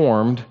be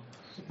formed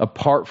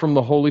apart from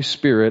the Holy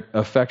Spirit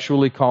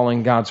effectually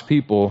calling God's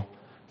people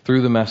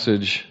through the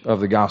message of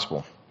the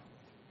gospel.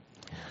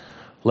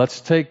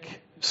 Let's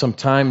take some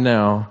time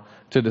now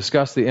to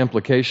discuss the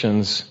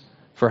implications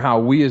for how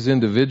we as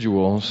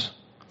individuals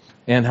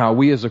and how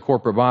we as a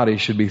corporate body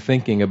should be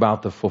thinking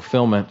about the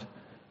fulfillment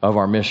of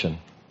our mission.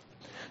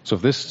 So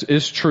if this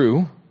is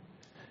true,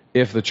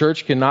 if the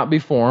church cannot be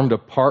formed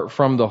apart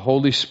from the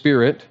Holy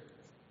Spirit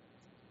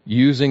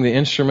using the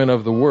instrument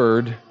of the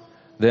Word,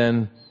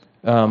 then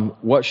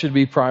what should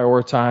be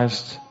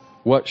prioritized?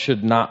 What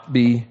should not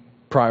be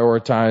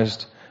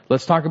prioritized?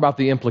 Let's talk about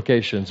the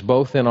implications,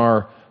 both in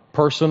our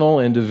personal,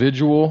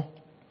 individual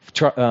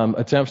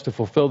attempts to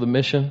fulfill the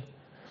mission,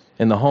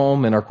 in the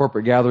home, in our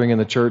corporate gathering, in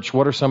the church.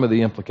 What are some of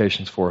the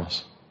implications for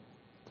us?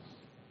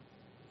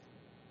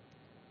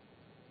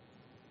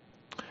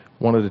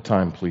 One at a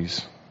time,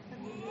 please.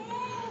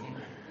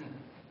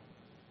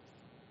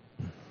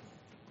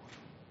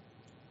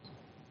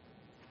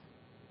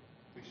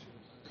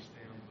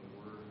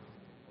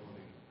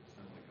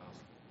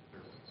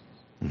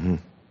 Mm-hmm.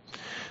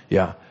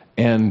 Yeah,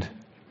 and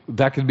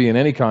that could be in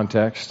any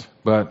context,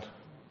 but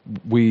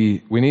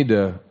we need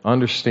to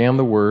understand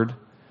the Word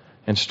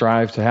and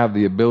strive to have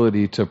the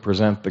ability to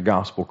present the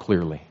gospel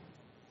clearly.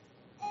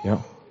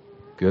 Yeah,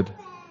 good.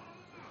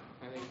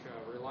 I think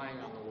relying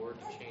on the Word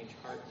to change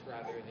hearts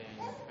rather than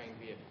trying to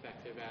be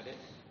effective at it.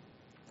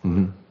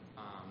 Mm-hmm.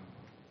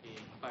 Be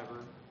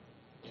clever,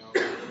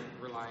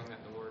 relying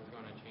that the Word's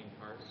going to change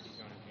hearts. He's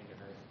going to change a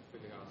heart through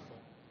the gospel.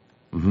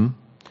 Mm-hmm.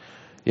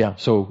 Yeah,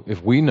 so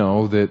if we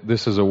know that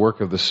this is a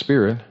work of the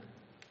Spirit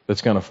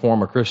that's going to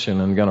form a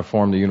Christian and going to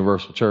form the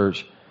universal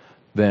church,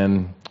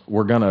 then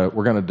we're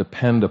gonna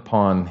depend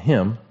upon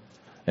Him,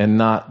 and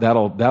not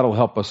that'll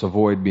help us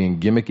avoid being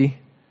gimmicky,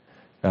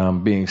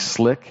 being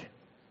slick,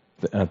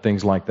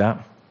 things like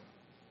that.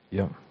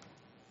 Yeah.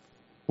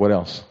 What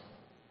else?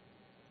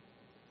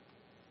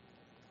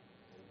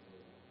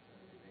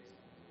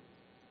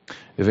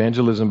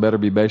 Evangelism better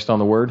be based on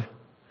the Word.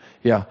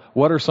 Yeah.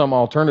 What are some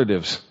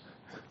alternatives?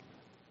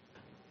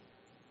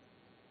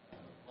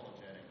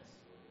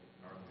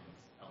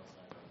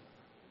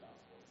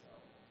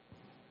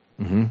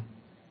 Mm-hmm.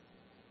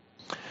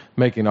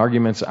 Making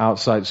arguments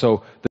outside.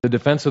 So the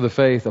defense of the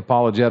faith,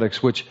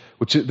 apologetics, which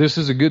this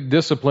is a good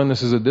discipline.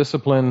 This is a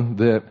discipline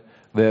that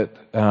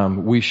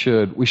we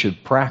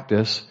should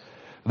practice.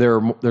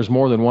 There's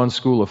more than one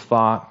school of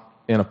thought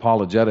in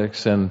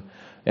apologetics,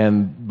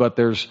 but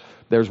there's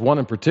one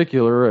in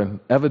particular, an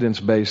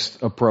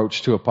evidence-based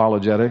approach to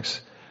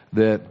apologetics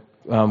that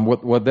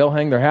what they'll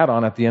hang their hat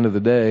on at the end of the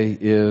day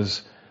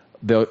is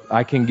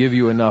I can give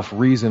you enough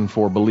reason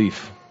for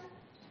belief.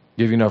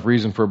 Give you enough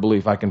reason for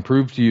belief. I can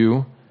prove to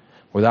you,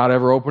 without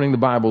ever opening the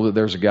Bible, that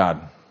there's a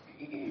God.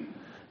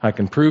 I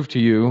can prove to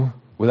you,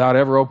 without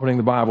ever opening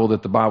the Bible,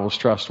 that the Bible is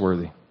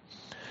trustworthy.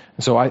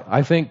 And so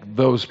I think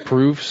those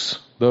proofs,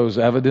 those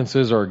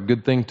evidences are a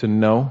good thing to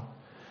know.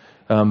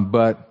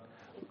 But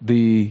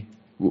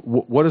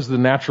what does the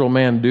natural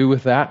man do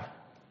with that,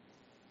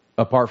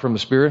 apart from the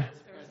Spirit?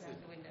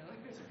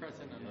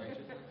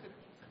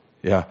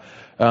 Yeah.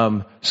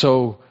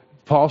 So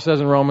Paul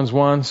says in Romans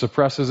 1,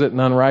 suppresses it in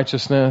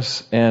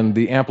unrighteousness, and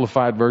the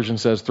Amplified Version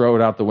says throw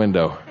it out the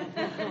window.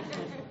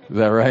 Is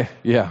that right?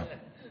 Yeah.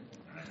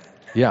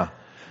 Yeah.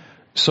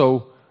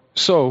 So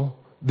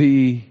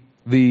the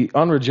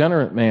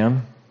unregenerate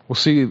man,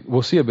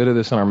 we'll see a bit of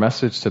this in our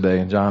message today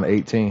in John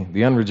 18.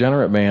 The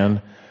unregenerate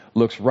man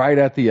looks right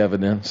at the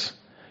evidence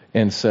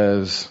and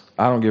says,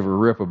 I don't give a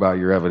rip about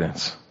your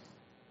evidence.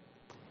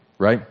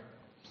 Right?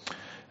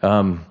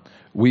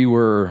 We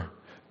were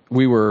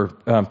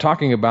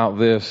talking about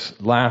this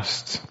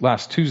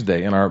last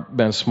Tuesday in our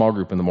Ben's small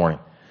group in the morning.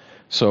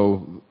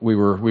 So we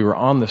were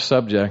on the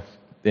subject,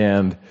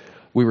 and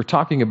we were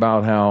talking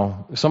about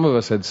how some of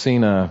us had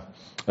seen a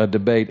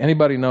debate.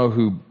 Anybody know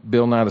who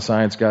Bill Nye the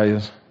Science Guy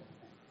is?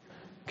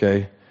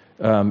 Okay.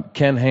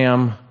 Ken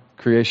Ham,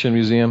 Creation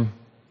Museum.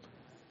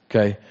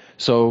 Okay.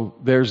 So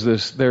there's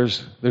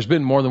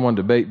been more than one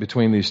debate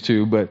between these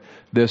two, but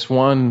this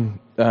one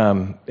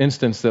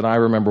instance that I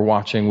remember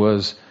watching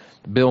was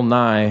Bill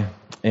Nye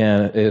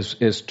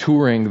is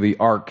touring the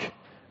Ark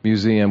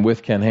Museum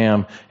with Ken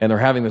Ham, and they're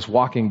having this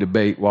walking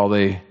debate while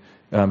they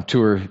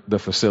tour the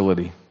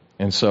facility.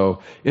 And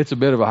so it's a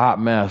bit of a hot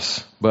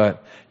mess,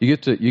 but you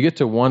get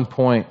to one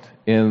point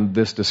in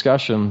this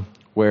discussion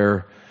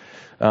where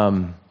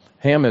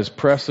Ham is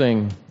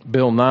pressing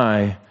Bill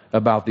Nye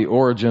about the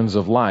origins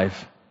of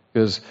life,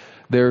 because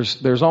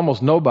there's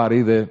almost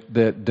nobody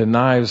that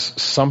denies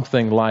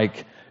something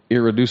like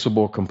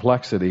irreducible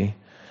complexity,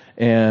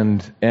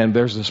 and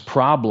there's this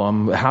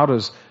problem. How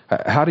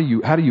do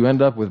you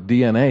end up with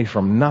DNA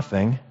from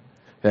nothing?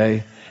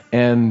 Okay,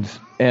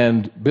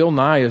 and Bill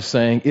Nye is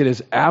saying it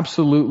is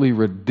absolutely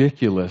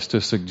ridiculous to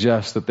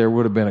suggest that there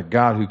would have been a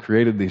God who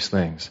created these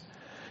things.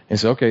 And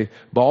so, okay,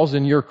 ball's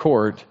in your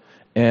court.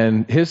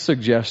 And his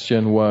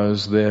suggestion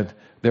was that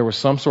there was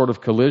some sort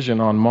of collision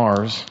on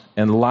Mars,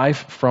 and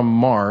life from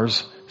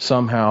Mars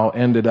somehow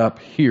ended up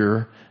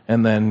here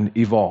and then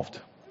evolved.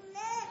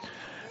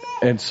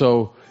 And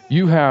so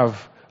you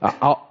have,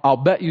 I'll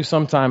bet you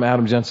sometime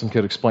Adam Jensen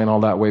could explain all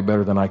that way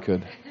better than I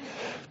could.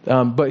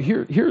 But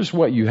here's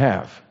what you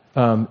have.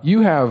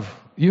 You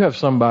have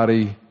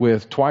somebody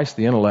with twice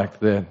the intellect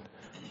that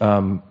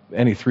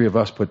any three of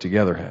us put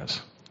together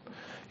has.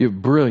 You have a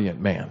brilliant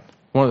man,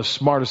 one of the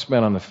smartest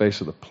men on the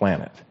face of the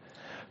planet,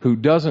 who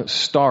doesn't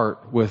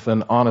start with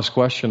an honest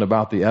question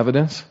about the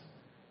evidence.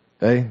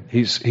 Okay?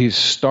 He's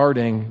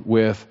starting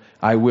with,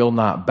 I will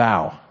not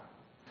bow.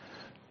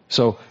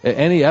 So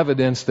any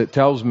evidence that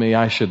tells me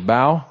I should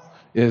bow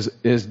is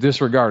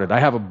disregarded. I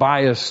have a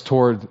bias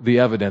toward the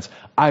evidence.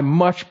 I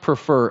much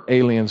prefer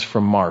aliens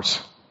from Mars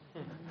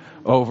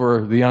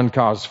over the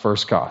uncaused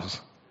first cause.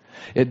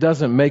 It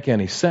doesn't make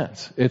any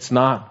sense. It's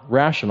not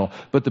rational.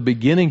 But the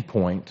beginning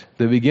point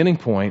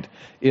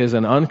is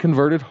an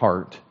unconverted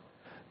heart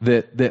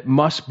that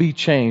must be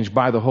changed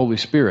by the Holy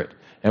Spirit.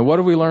 And what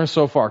have we learned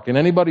so far? Can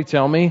anybody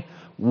tell me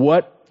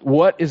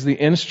what is the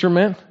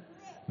instrument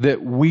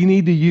that we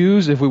need to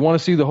use if we want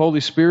to see the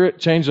Holy Spirit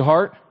change the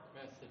heart?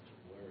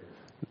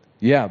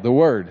 Yeah, the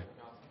Word.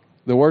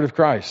 The Word of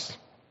Christ.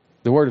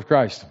 The Word of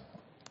Christ.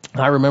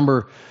 I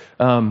remember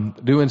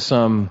doing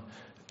some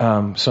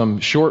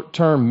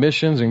short-term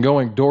missions and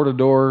going door to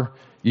door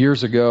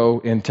years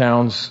ago in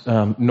towns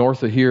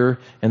north of here,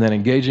 and then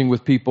engaging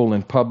with people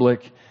in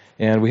public.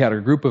 And we had a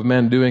group of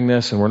men doing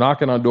this, and we're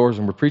knocking on doors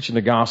and we're preaching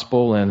the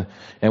gospel. And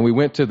we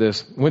went to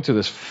this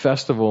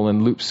festival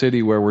in Loop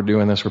City where we're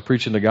doing this. We're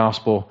preaching the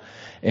gospel,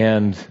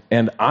 and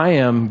I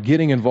am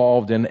getting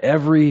involved in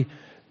every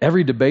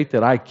debate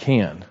that I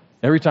can.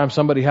 Every time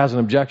somebody has an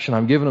objection,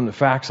 I'm giving them the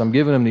facts, I'm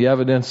giving them the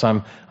evidence,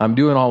 I'm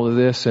doing all of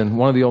this. And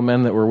one of the old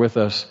men that were with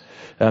us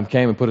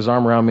came and put his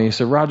arm around me. He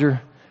said,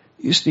 Roger,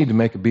 you just need to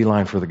make a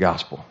beeline for the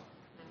gospel.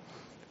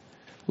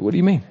 What do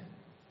you mean?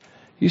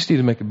 You just need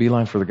to make a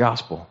beeline for the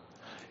gospel.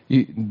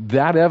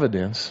 That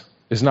evidence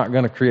is not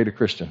going to create a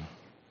Christian.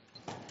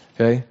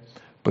 Okay?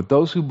 But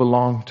those who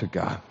belong to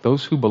God,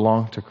 those who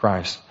belong to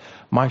Christ,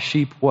 my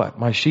sheep what?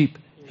 My sheep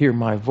hear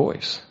my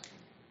voice.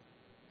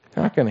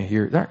 They're not going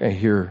to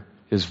hear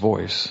His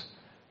voice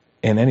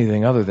in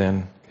anything other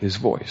than His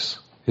voice,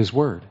 His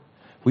word.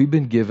 We've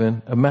been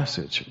given a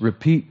message.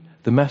 Repeat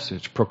the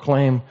message.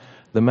 Proclaim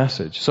the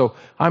message. So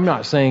I'm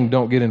not saying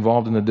don't get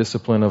involved in the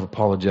discipline of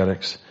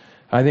apologetics.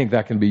 I think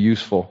that can be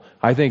useful.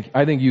 I think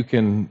you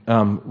can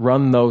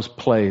run those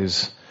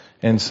plays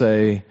and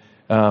say,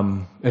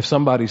 if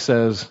somebody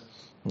says,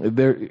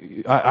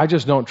 I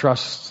just don't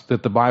trust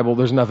that the Bible,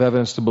 there's enough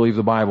evidence to believe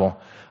the Bible.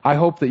 I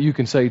hope that you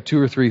can say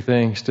two or three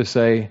things to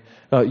say,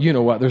 you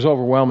know what, there's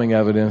overwhelming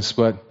evidence,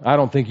 but I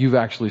don't think you've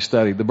actually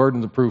studied. The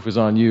burden of proof is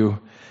on you.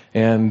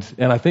 And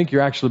I think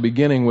you're actually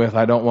beginning with,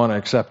 I don't want to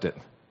accept it.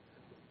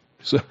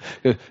 So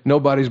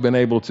nobody's been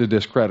able to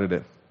discredit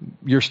it.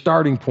 Your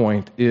starting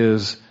point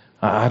is,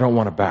 I don't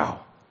want to bow.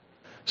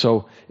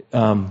 So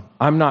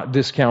I'm not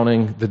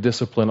discounting the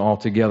discipline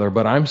altogether,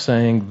 but I'm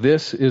saying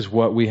this is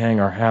what we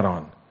hang our hat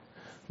on.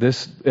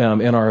 This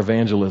in our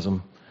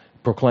evangelism,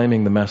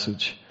 proclaiming the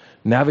message.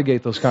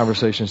 Navigate those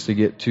conversations to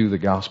get to the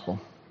gospel.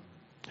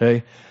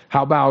 Okay?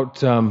 How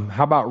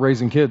about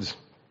raising kids?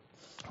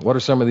 What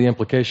are some of the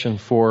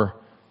implications for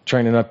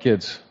training up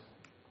kids?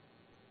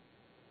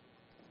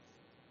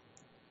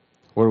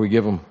 What do we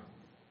give them?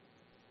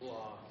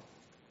 Law.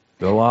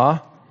 The law?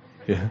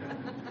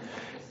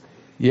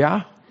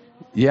 Yeah.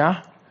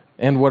 Yeah.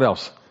 And what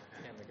else?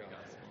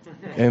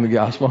 And the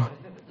gospel.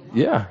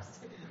 Yeah.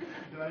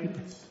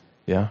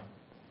 Yeah.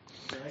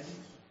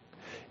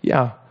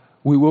 Yeah.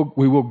 We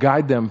will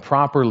guide them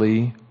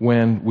properly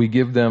when we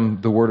give them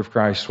the word of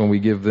Christ, when we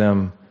give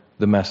them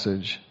the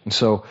message. And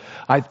so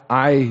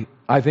I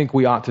think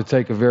we ought to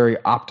take a very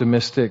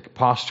optimistic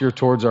posture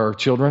towards our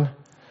children.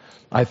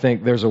 I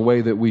think there's a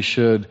way that we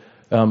should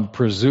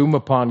presume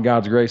upon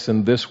God's grace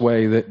in this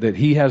way, that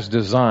He has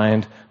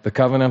designed the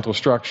covenantal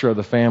structure of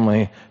the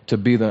family to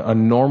be a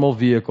normal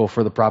vehicle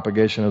for the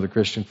propagation of the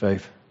Christian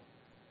faith.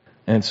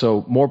 And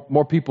so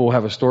more people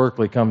have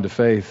historically come to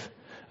faith.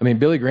 I mean,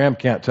 Billy Graham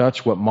can't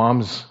touch what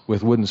moms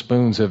with wooden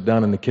spoons have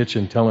done in the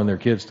kitchen telling their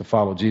kids to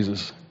follow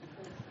Jesus.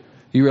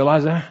 You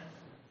realize that?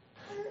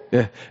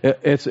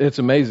 It's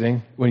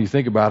amazing when you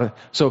think about it.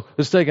 So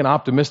let's take an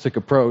optimistic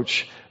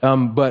approach.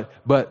 But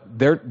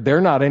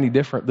they're not any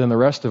different than the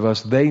rest of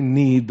us. They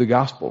need the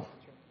gospel.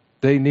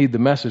 They need the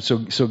message.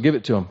 So give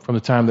it to them from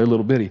the time they're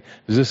little bitty.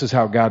 Because this is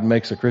how God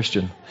makes a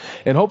Christian.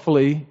 And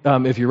hopefully,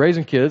 if you're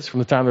raising kids from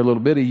the time they're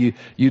little bitty,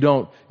 you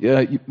don't,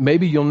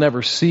 maybe you'll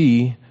never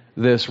see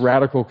this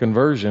radical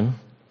conversion.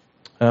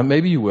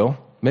 Maybe you will.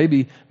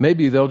 Maybe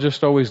they'll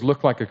just always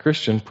look like a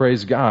Christian.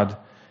 Praise God.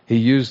 He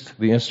used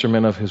the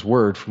instrument of His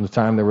Word from the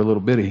time they were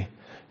little bitty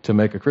to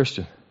make a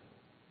Christian.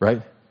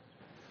 Right?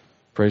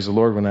 Praise the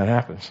Lord when that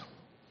happens.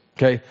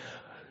 Okay.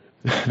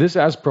 This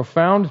has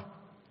profound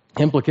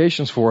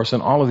implications for us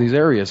in all of these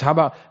areas. How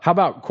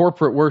about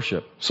corporate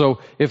worship?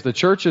 So if the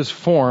church is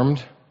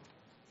formed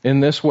in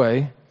this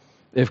way,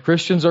 if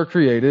Christians are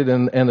created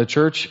and the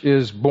church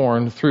is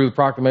born through the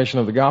proclamation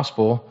of the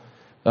gospel,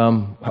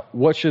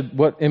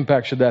 what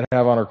impact should that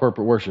have on our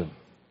corporate worship?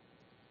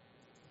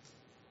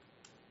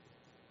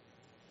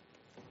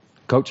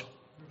 Coach? There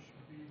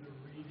should be the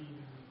reading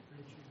and the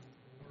preaching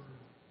of the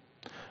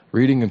word.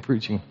 Reading and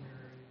preaching.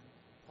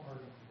 Part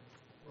of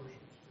worship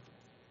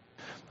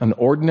service. An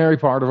ordinary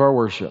part of our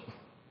worship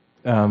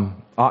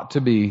ought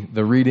to be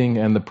the reading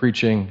and the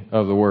preaching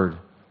of the word.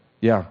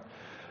 Yeah.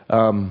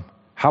 How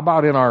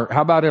about in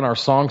our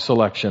song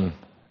selection?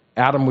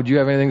 Adam, would you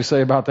have anything to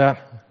say about that?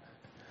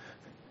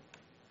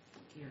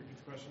 Can you repeat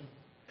the question?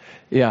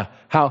 Yeah.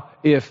 How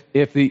if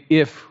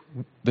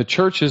the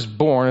church is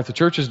born, if the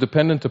church is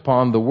dependent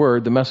upon the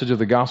word, the message of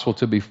the gospel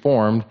to be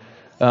formed,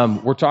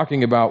 we're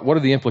talking about what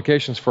are the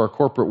implications for our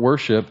corporate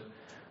worship.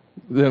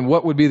 Then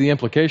what would be the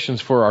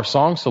implications for our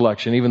song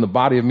selection, even the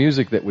body of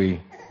music that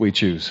we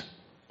choose?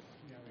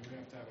 Yeah, we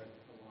have to have it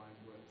aligned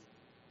with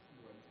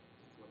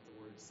what the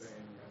word's saying.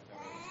 We have to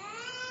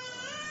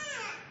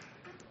have it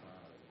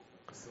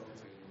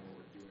facilitating what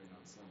we're doing on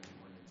Sunday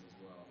mornings as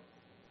well.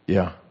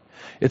 Yeah.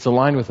 It's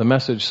aligned with the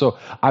message. So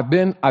I've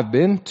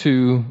been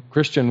to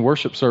Christian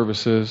worship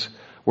services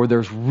where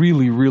there's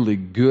really, really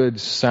good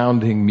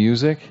sounding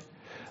music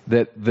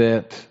that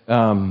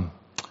a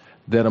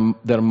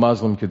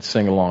Muslim could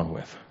sing along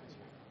with.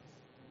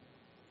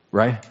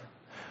 Right?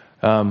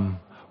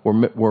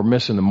 We're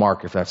missing the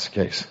mark if that's the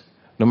case.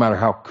 No matter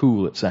how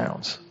cool it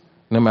sounds,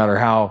 no matter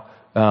how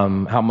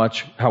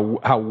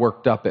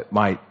worked up it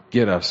might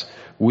get us,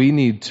 we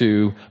need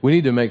to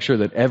make sure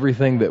that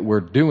everything that we're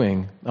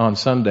doing on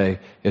Sunday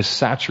is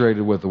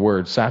saturated with the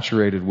word,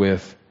 saturated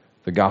with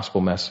the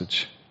gospel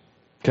message.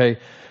 Okay?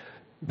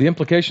 The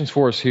implications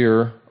for us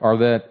here are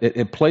that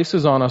it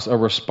places on us a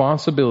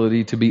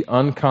responsibility to be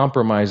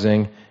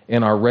uncompromising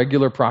in our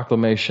regular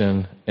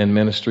proclamation and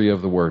ministry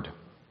of the word.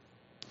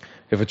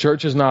 If a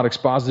church is not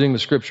expositing the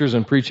scriptures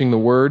and preaching the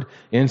word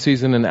in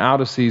season and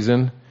out of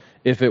season,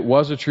 if it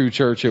was a true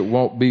church, it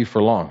won't be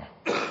for long.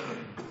 If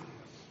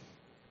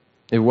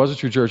it was a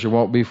true church, it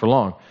won't be for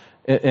long.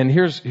 And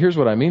here's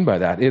what I mean by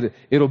that.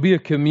 It'll be a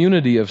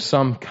community of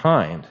some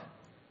kind.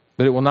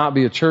 But it will not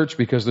be a church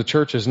because the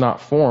church is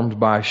not formed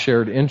by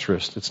shared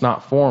interest. It's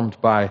not formed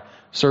by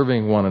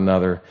serving one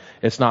another.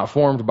 It's not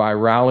formed by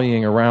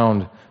rallying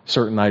around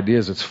certain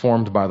ideas. It's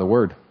formed by the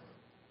Word.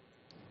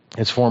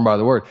 It's formed by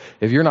the Word.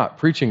 If you're not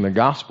preaching the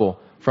gospel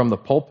from the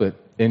pulpit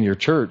in your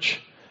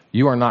church,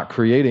 you are not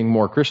creating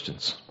more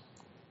Christians.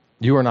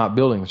 You are not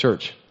building the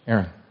church.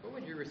 Aaron. What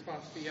would your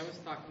response be? I was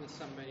talking to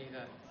somebody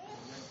that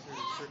went through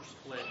the church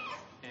split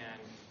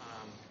and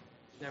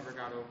never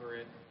got over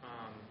it.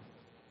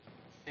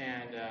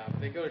 And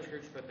they go to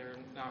church, but they're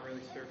not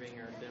really serving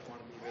or didn't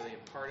want to be really a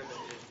part of it.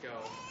 They just go.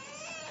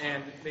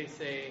 And they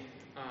say,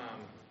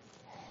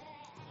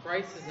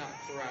 Christ is not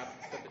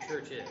corrupt, but the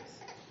church is.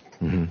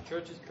 Mm-hmm.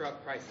 Church is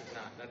corrupt, Christ is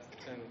not.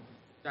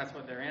 That's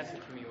what their answer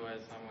to me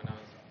was when I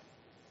was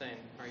saying,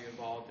 are you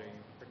involved or you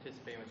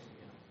participating with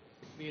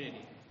the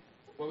community?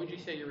 What would you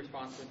say your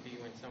response would be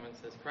when someone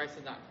says, Christ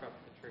is not corrupt,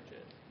 but the church is?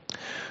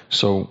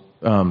 So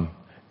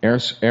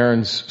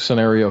Aaron's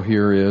scenario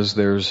here is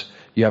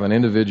you have an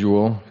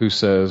individual who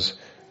says,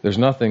 there's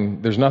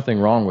nothing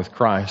wrong with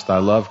Christ. I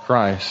love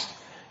Christ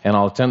and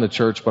I'll attend the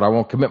church, but I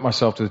won't commit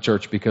myself to the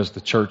church because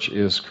the church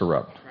is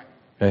corrupt.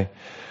 Right.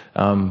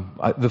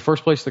 Okay. The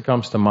first place that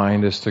comes to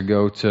mind is to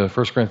go to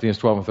 1 Corinthians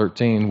 12 and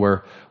 13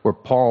 where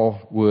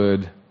Paul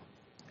would,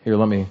 here,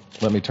 let me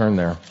turn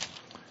there.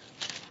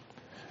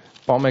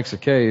 Paul makes a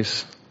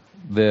case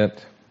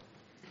that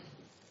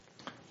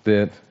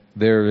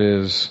there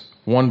is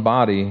one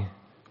body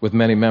with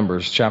many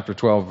members, chapter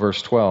 12,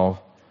 verse 12.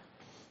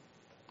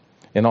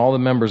 And all the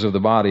members of the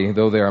body,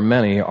 though there are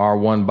many, are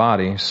one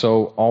body,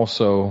 so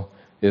also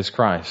is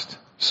Christ.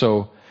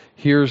 So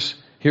here's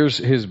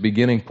his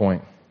beginning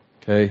point.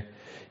 Okay?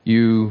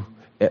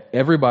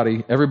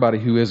 Everybody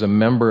who is a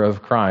member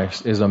of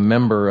Christ is a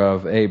member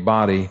of a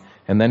body,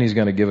 and then he's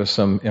going to give us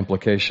some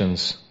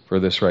implications for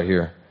this right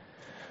here.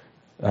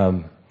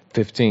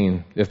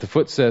 15. If the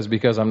foot says,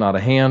 because I'm not a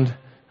hand,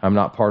 I'm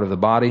not part of the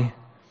body,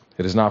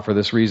 it is not for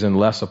this reason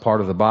less a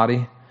part of the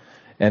body.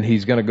 And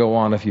he's going to go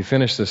on, if you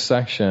finish this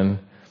section,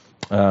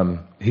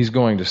 he's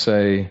going to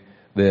say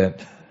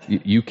that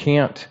you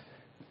can't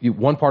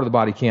one part of the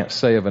body can't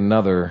say of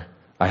another,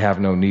 I have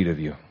no need of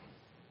you.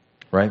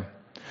 Right?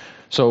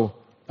 So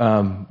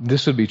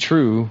this would be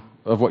true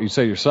of what you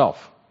say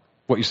yourself,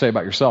 what you say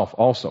about yourself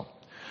also.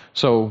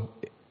 So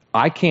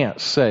I can't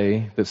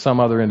say that some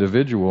other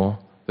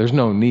individual, there's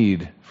no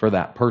need for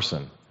that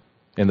person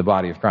in the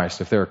body of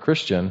Christ. If they're a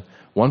Christian,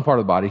 one part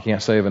of the body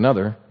can't say of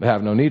another, they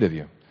have no need of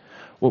you.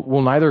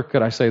 Well, neither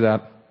could I say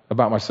that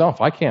about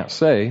myself. I can't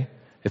say,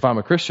 if I'm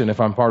a Christian, if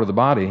I'm part of the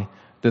body,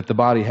 that the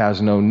body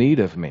has no need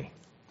of me.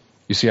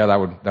 You see how that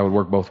would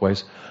work both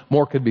ways?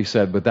 More could be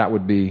said, but that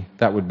would be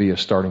a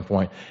starting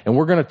point. And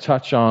we're going to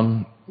touch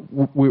on,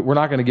 we're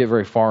not going to get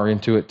very far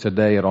into it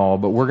today at all,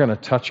 but we're going to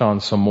touch on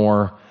some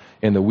more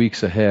in the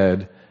weeks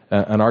ahead,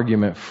 an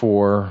argument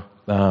for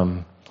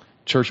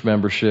church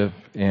membership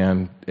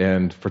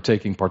and for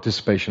taking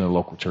participation in a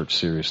local church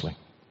seriously.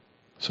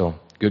 So,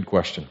 good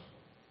question.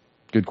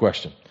 Good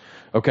question.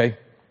 Okay,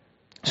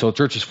 so the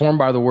church is formed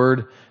by the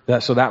Word,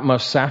 so that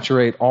must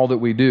saturate all that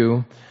we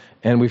do.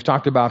 And we've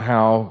talked about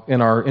how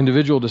in our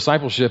individual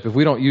discipleship, if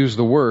we don't use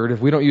the Word,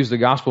 if we don't use the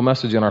gospel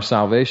message in our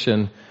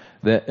salvation,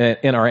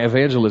 in our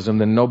evangelism,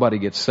 then nobody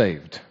gets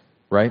saved,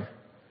 right?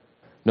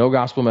 No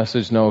gospel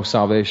message, no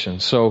salvation.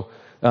 So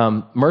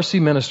mercy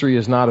ministry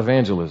is not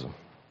evangelism,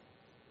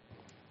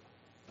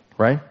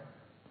 right?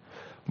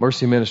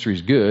 Mercy ministry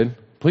is good.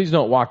 Please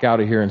don't walk out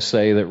of here and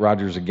say that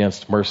Roger's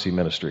against mercy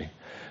ministry.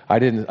 I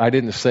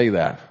didn't say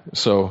that.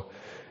 So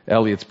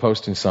Elliot's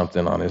posting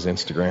something on his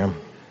Instagram.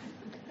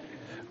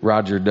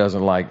 Roger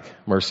doesn't like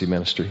mercy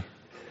ministry.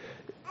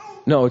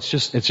 No, it's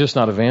just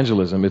not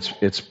evangelism.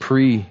 It's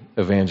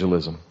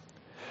pre-evangelism.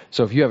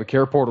 So if you have a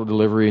care portal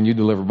delivery and you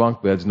deliver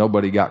bunk beds,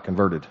 nobody got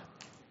converted,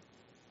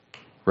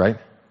 right?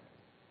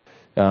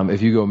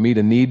 If you go meet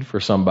a need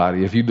for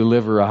somebody, if you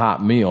deliver a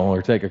hot meal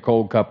or take a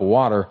cold cup of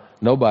water,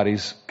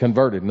 nobody's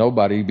converted.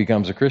 Nobody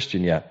becomes a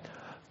Christian yet.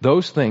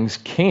 Those things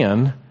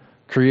can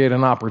create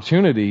an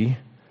opportunity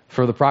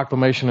for the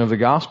proclamation of the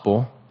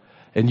gospel.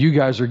 And you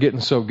guys are getting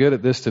so good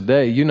at this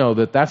today, you know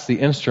that that's the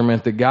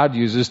instrument that God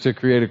uses to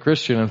create a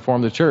Christian and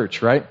form the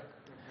church, right?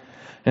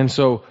 And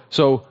so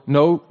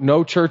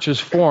no church is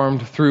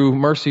formed through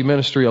mercy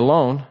ministry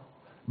alone,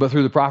 but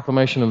through the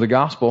proclamation of the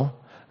gospel.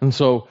 And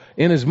so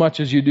in as much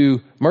as you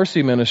do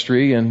mercy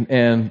ministry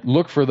and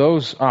look for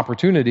those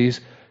opportunities,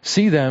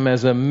 see them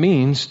as a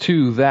means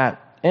to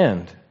that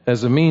end,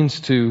 as a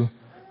means to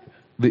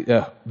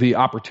the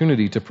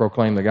opportunity to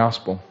proclaim the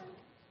gospel.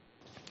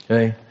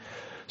 Okay?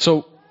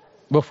 So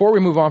before we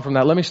move on from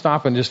that, let me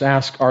stop and just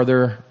ask, are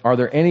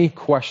there any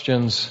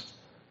questions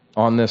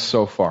on this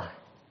so far?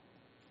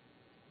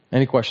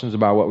 Any questions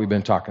about what we've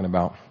been talking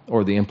about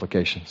or the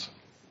implications?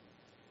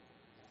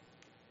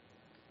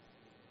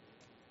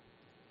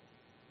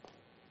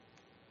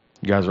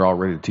 You guys are all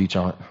ready to teach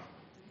on it?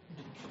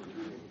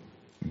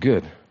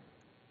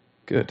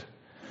 Good.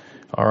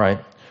 All right.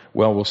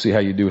 Well, we'll see how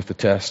you do with the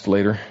test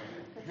later.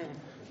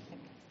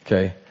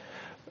 Okay.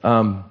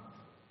 We're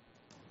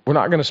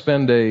not going to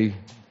spend a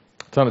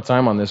ton of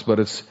time on this, but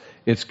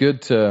it's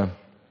good to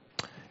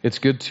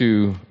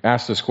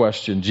ask this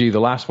question. The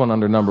last one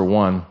under number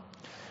 1.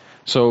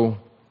 So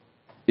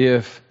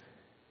if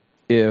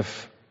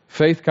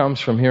faith comes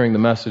from hearing the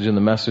message and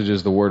the message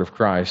is the word of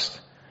Christ,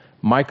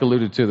 Mike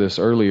alluded to this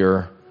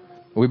earlier,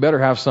 we better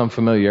have some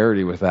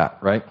familiarity with that,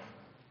 right?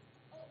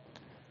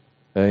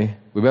 Okay?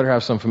 We better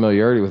have some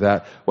familiarity with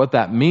that. What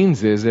that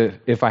means is that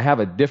if I have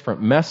a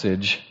different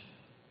message,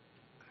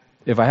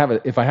 if I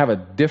have a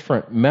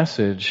different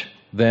message,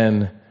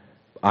 then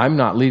I'm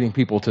not leading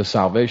people to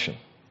salvation.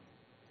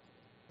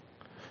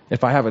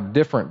 If I have a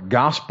different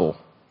gospel,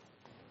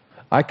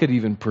 I could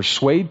even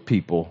persuade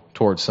people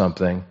towards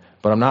something,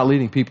 but I'm not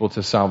leading people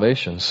to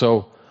salvation.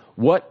 So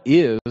what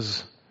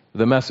is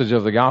the message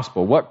of the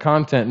gospel? What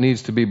content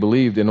needs to be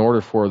believed in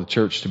order for the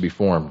church to be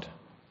formed?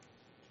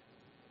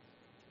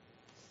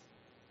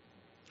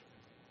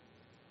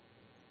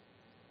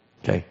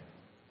 Okay.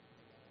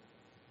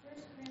 1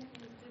 Corinthians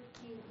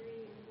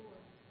 15:3 and 4.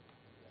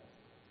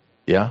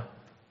 Yeah.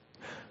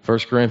 1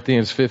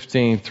 Corinthians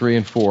 15:3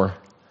 and 4.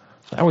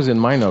 That was in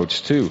my notes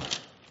too.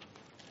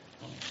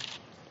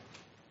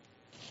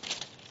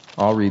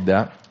 I'll read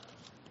that.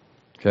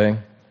 Okay.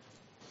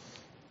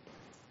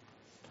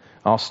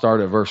 I'll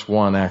start at verse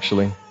 1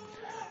 actually.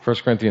 1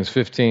 Corinthians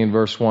 15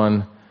 verse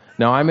 1.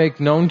 Now I make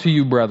known to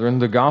you, brethren,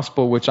 the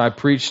gospel which I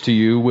preached to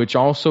you, which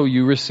also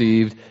you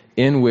received,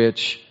 in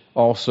which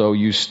also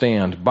you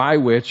stand, by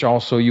which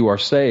also you are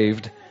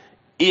saved,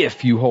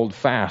 if you hold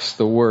fast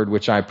the word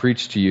which I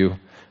preached to you,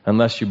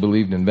 unless you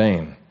believed in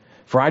vain.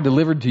 For I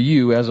delivered to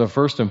you as of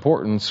first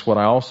importance what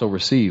I also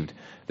received,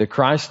 that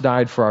Christ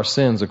died for our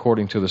sins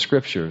according to the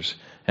Scriptures,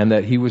 and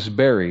that he was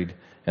buried,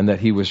 and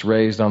that he was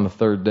raised on the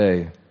third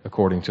day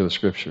according to the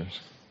Scriptures.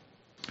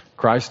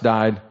 Christ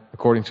died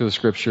according to the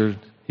Scriptures.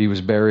 He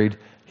was buried.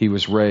 He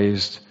was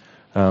raised.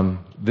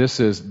 This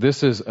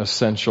is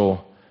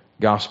essential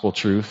gospel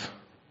truth,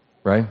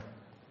 right?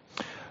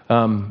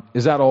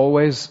 Is that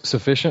always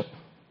sufficient?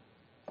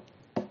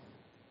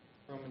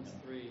 Romans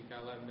 3,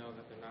 gotta let them know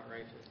that they're not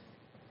righteous.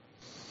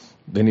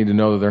 They need to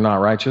know that they're not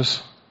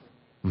righteous.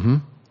 Mm-hmm.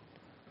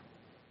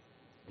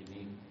 They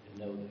need to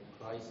know that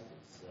Christ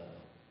is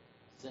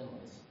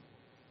sinless,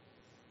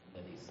 and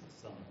that He's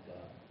the Son of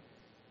God.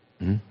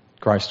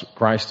 Mm-hmm.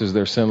 Christ is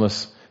their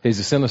sinless. He's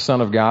the sinless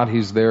Son of God.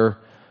 He's their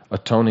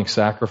atoning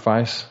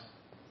sacrifice.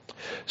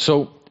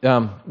 So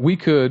we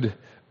could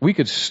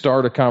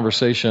start a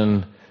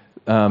conversation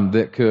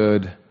that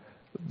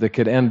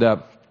could end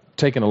up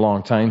taking a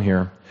long time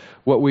here.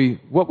 What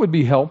would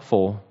be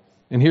helpful,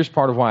 and here's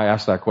part of why I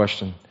asked that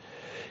question.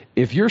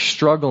 If you're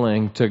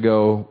struggling to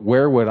go,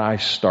 where would I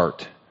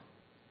start?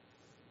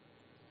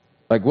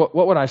 Like what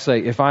would I say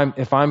if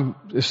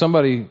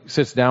somebody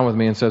sits down with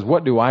me and says,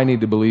 what do I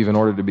need to believe in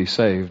order to be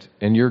saved?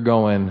 And you're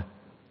going,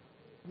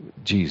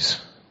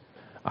 geez,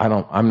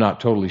 I'm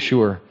not totally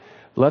sure.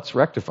 Let's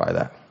rectify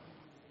that.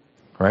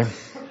 Right?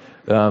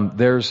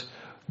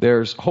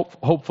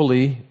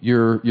 Hopefully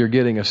you're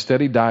getting a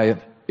steady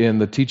diet in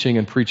the teaching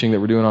and preaching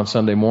that we're doing on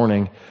Sunday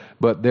morning,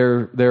 but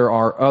there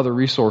are other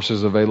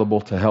resources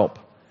available to help.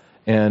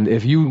 And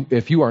if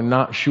you are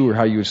not sure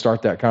how you would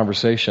start that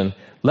conversation,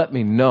 let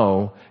me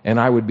know, and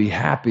I would be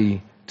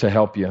happy to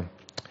help you.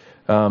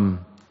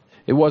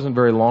 It wasn't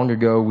very long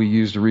ago we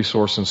used a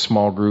resource in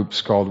small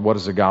groups called What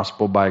is the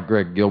Gospel by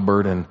Greg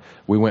Gilbert, and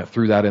we went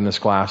through that in this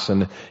class,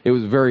 and it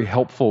was a very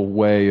helpful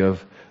way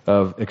of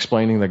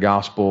explaining the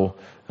gospel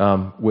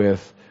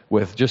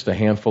with just a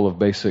handful of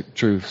basic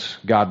truths.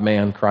 God,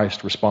 man,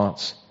 Christ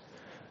response.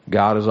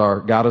 God is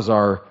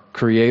our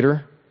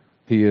creator.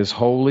 He is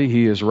holy.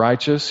 He is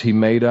righteous. He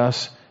made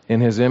us in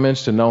His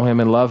image to know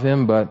Him and love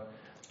Him, but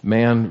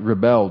man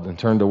rebelled and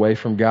turned away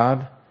from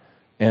God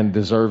and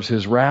deserves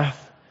His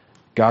wrath.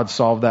 God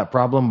solved that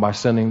problem by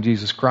sending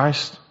Jesus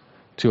Christ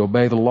to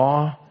obey the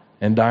law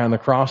and die on the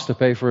cross to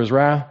pay for His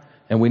wrath,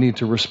 and we need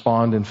to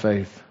respond in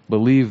faith.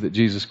 Believe that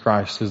Jesus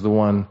Christ is the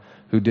one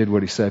who did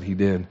what He said He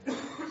did.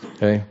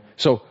 Okay?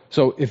 So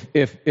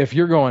if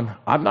you're going,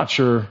 I'm not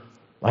sure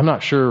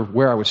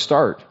where I would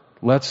start,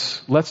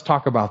 let's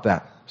talk about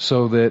that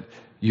so that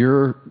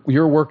your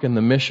work in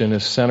the mission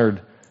is centered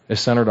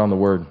on the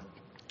Word.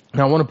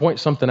 Now I want to point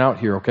something out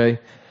here, okay?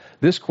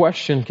 This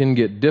question can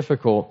get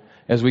difficult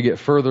as we get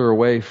further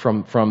away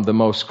from the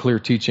most clear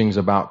teachings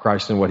about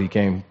Christ and what He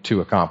came to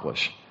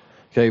accomplish.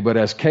 Okay, but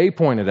as Kay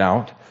pointed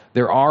out,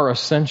 there are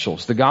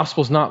essentials. The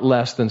gospel's not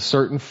less than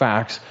certain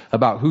facts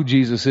about who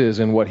Jesus is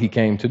and what He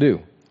came to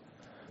do.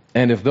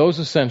 And if those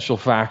essential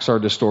facts are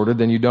distorted,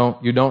 then you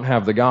don't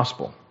have the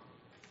gospel.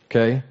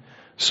 Okay?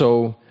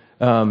 So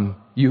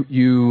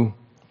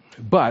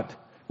but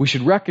we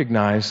should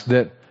recognize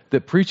that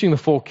preaching the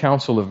full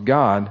counsel of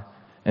God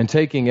and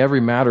taking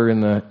every matter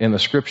in the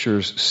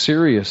scriptures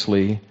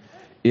seriously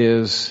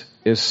is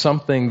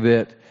something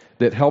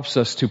that helps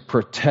us to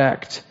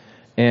protect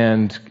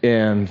and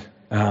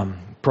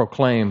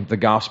proclaim the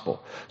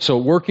gospel. So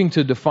working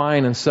to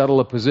define and settle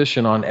a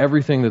position on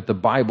everything that the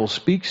Bible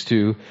speaks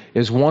to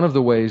is one of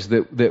the ways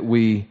that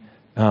we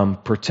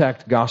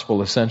protect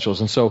gospel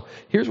essentials. And so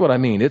here's what I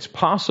mean. It's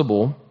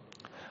possible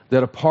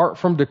that apart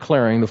from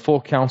declaring the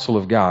full counsel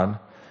of God,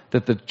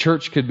 that the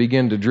church could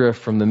begin to drift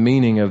from the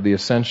meaning of the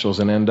essentials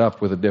and end up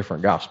with a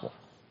different gospel.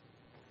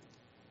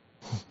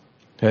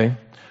 Okay?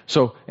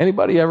 So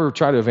anybody ever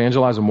try to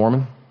evangelize a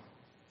Mormon?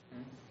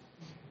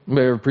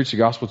 Anybody ever preach the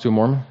gospel to a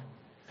Mormon?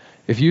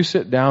 If you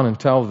sit down and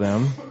tell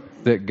them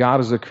that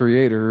God is the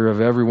creator of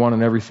everyone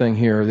and everything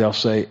here, they'll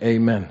say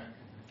amen.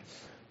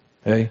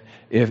 Okay?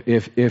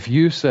 If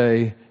you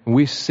say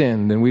we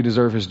sinned and we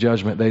deserve His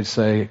judgment, they'd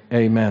say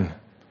amen.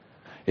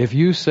 If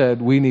you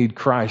said we need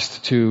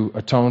Christ to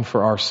atone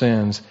for our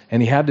sins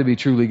and He had to be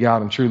truly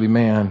God and truly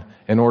man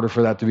in order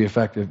for that to be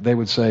effective, they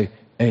would say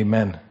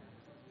amen.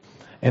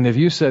 And if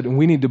you said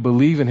we need to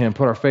believe in Him,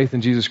 put our faith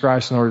in Jesus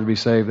Christ in order to be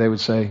saved, they would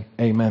say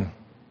amen.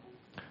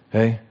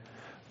 Okay?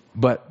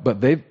 But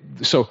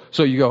so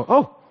you go,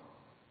 oh,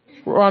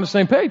 we're on the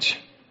same page,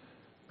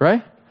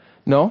 right?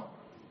 No.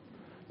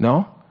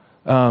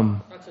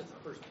 That's just the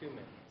first 2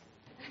 minutes.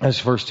 That's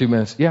the first 2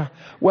 minutes. Yeah.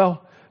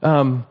 Well,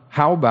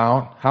 how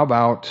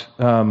about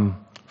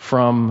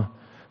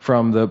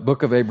from the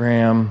book of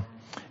Abraham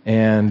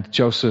and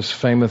Joseph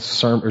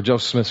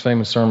Smith's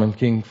famous sermon,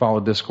 King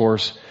Followed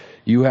Discourse,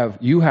 you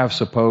have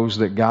supposed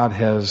that God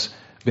has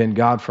been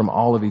God from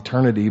all of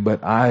eternity,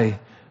 but I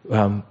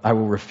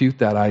will refute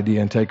that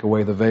idea and take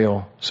away the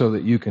veil so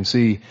that you can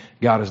see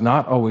God has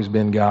not always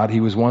been God. He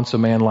was once a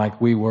man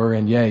like we were,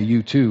 and yea,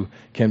 you too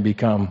can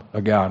become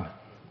a God.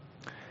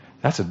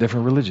 That's a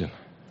different religion.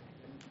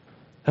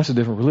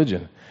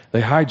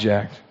 They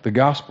hijacked the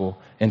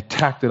gospel and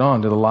tacked it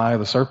on to the lie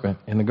of the serpent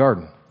in the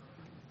garden.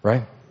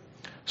 Right?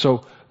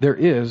 So there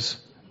is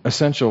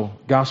essential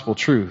gospel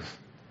truth.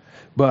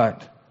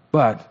 But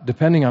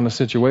depending on the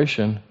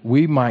situation,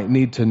 we might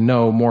need to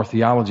know more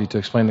theology to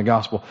explain the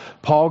gospel.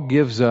 Paul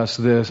gives us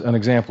an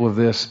example of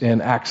this in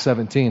Acts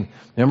 17.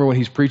 Remember when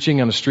he's preaching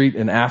on the street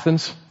in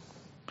Athens?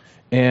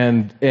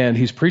 And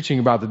he's preaching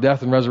about the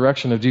death and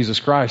resurrection of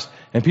Jesus Christ.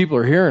 And people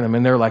are hearing him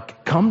and they're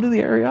like, come to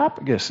the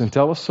Areopagus and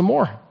tell us some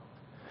more.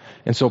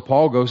 And so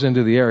Paul goes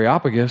into the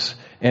Areopagus,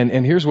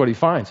 and here's what he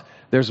finds.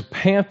 There's a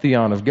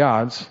pantheon of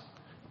gods,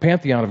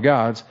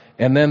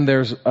 and then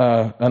there's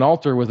an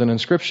altar with an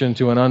inscription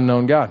to an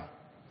unknown God.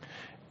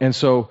 And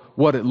so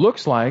what it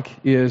looks like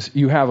is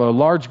you have a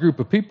large group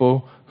of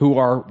people who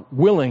are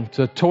willing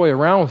to toy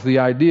around with the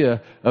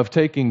idea of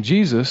taking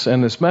Jesus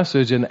and this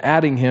message and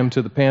adding him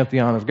to the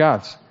pantheon of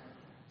gods.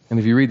 And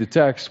if you read the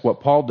text,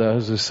 what Paul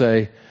does is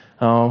say,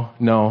 oh,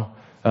 no,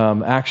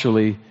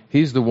 actually,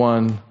 he's the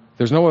one.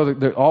 There's no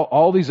other.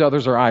 All these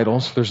others are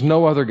idols. There's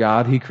no other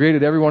God. He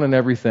created everyone and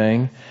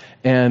everything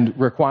and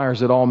requires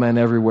that all men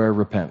everywhere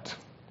repent.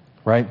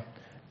 Right?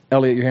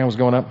 Elliot, your hand was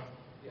going up.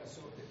 Yeah,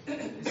 so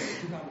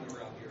it's common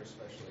around here,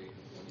 especially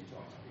when you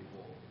talk to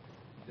people.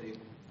 They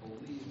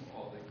believe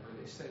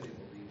they say they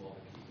believe all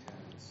the key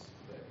tenets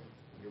that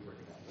you're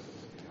bringing up in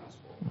the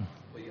gospel,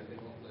 but yet they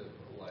don't live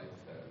a life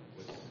that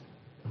would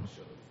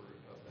show the fruit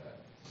of that.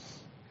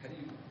 How do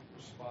you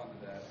respond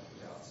to that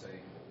without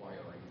saying, well, why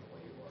are you the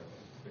way you are?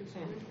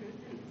 Basically.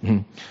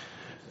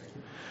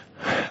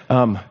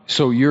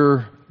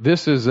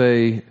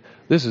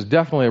 This is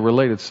definitely a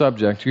related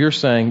subject. You're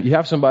saying you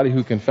have somebody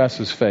who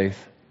confesses faith,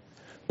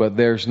 but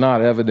there's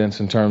not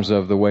evidence in terms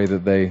of the way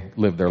that they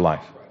live their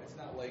life. Right. It's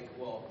not like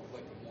the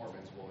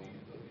Mormons. Well, you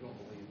don't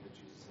believe that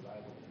Jesus said,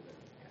 I believe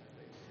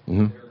that.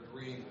 Mm-hmm. They're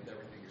agreeing with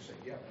everything you're saying.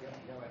 Yeah,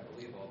 I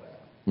believe all that.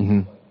 Mm-hmm.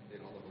 But they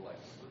don't live a life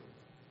of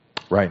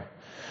fruit. Right.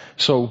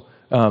 So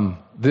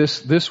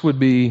this would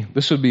be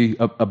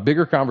a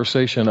bigger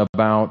conversation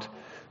about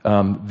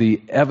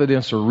the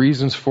evidence or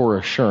reasons for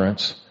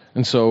assurance.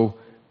 And so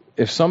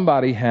if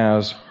somebody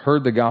has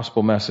heard the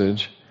gospel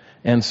message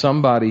and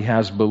somebody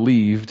has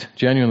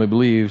genuinely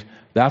believed,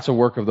 that's a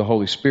work of the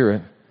Holy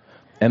Spirit.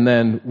 And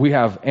then we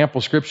have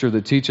ample scripture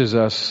that teaches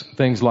us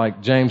things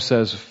like James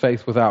says,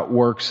 faith without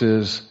works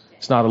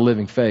it's not a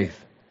living faith.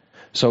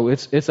 So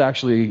it's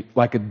actually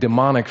like a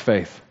demonic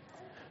faith.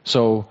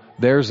 So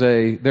there's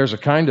a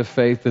kind of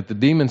faith that the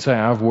demons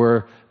have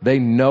where they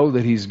know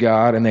that he's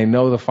God and they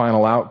know the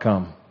final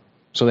outcome.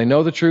 So they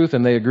know the truth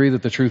and they agree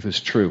that the truth is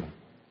true.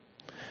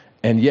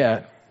 And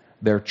yet,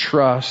 they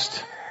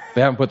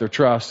haven't put their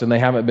trust and they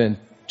haven't been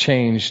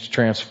changed,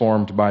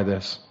 transformed by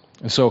this.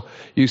 And so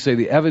you say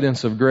the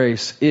evidence of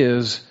grace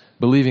is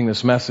believing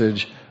this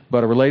message,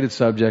 but a related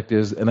subject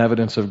is an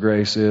evidence of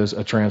grace is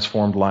a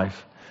transformed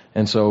life.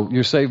 And so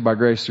you're saved by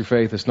grace through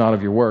faith. It's not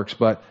of your works,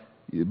 but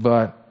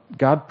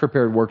God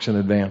prepared works in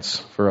advance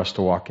for us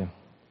to walk in.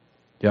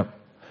 Yep.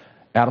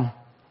 Adam?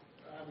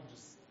 I would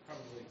just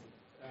probably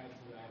add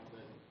to that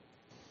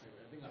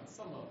I think on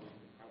some level you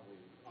can probably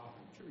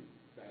often attribute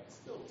that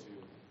still to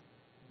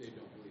they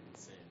don't believe in the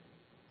same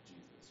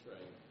Jesus,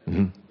 right?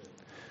 And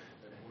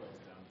that boils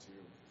down to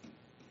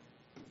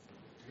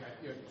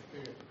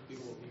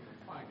people will even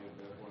find it,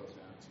 but it boils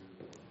down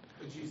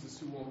to a Jesus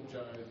who won't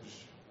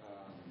judge,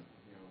 or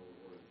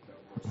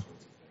those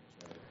sorts of things,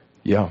 right?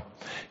 Yeah.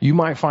 You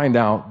might find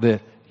out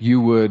that you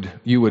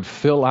would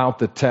fill out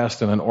the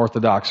test in an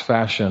orthodox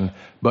fashion,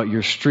 but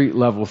your street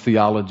level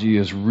theology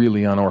is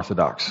really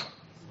unorthodox.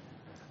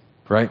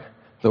 Right?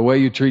 The way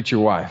you treat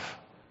your wife,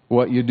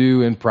 what you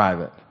do in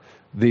private,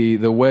 the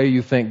way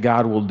you think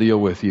God will deal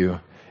with you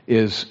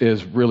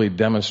is really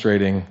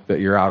demonstrating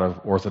that you're out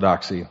of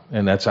orthodoxy,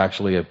 and that's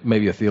actually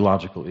maybe a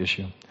theological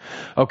issue.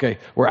 Okay,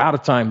 we're out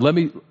of time. Let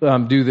me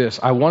do this.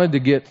 I wanted to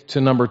get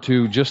to number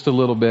 2 just a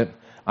little bit.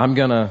 I'm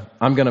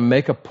gonna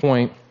make a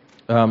point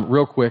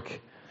real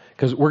quick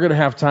because we're gonna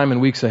have time in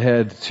weeks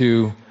ahead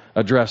to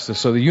address this.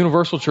 So the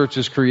universal church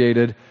is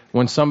created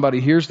when somebody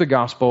hears the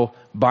gospel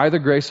by the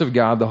grace of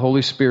God. The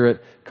Holy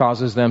Spirit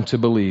causes them to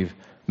believe.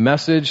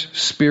 Message,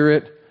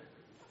 Spirit,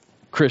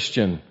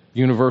 Christian,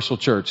 universal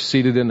church,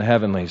 seated in the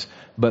heavenlies.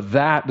 But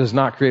that does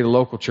not create a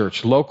local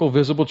church. Local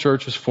visible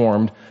church is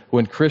formed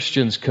when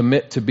Christians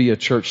commit to be a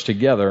church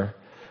together.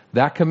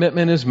 That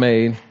commitment is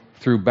made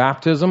through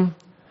baptism,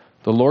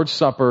 the Lord's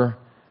Supper,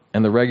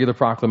 and the regular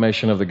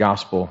proclamation of the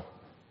gospel,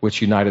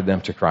 which united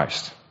them to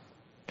Christ.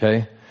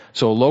 Okay?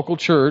 So a local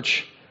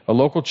church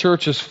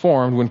is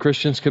formed when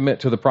Christians commit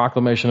to the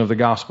proclamation of the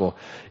gospel.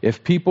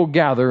 If people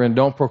gather and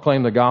don't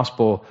proclaim the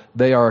gospel,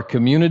 they are a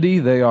community,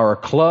 they are a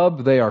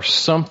club, they are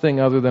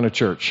something other than a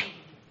church.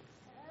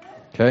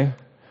 Okay?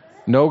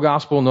 No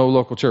gospel, no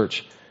local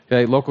church.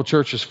 Okay? Local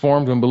church is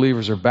formed when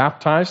believers are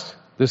baptized.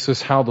 This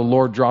is how the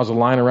Lord draws a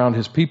line around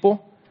his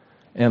people.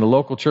 And a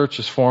local church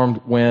is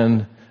formed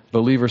when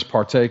believers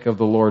partake of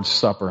the Lord's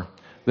Supper.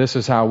 This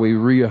is how we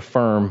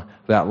reaffirm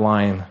that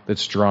line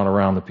that's drawn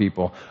around the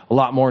people. A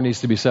lot more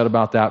needs to be said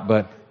about that,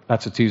 but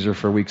that's a teaser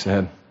for weeks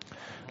ahead.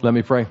 Let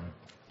me pray.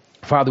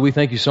 Father, we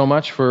thank you so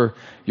much for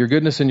your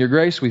goodness and your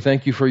grace. We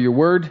thank you for your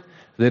word,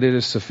 that it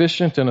is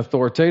sufficient and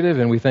authoritative,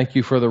 and we thank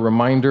you for the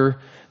reminder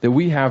that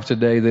we have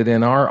today that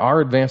in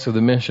our advance of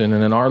the mission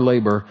and in our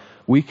labor,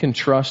 we can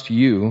trust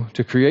you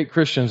to create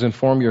Christians and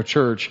form your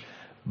church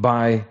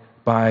by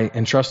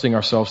entrusting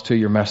ourselves to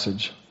your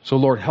message. So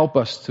Lord, help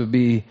us to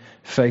be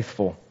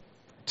faithful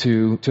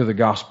to the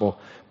gospel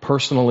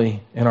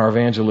personally in our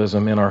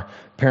evangelism, in our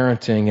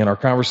parenting, in our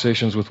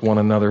conversations with one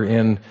another,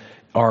 in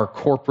our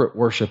corporate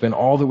worship. In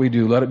all that we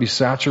do, let it be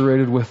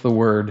saturated with the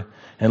Word,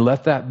 and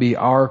let that be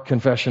our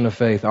confession of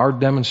faith, our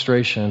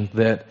demonstration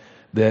that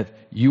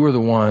you are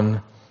the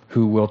one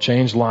who will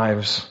change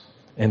lives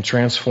and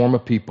transform a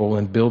people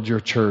and build your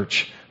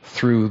church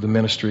through the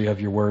ministry of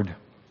your Word.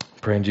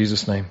 Pray in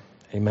Jesus' name.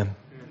 Amen.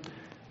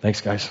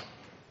 Thanks, guys.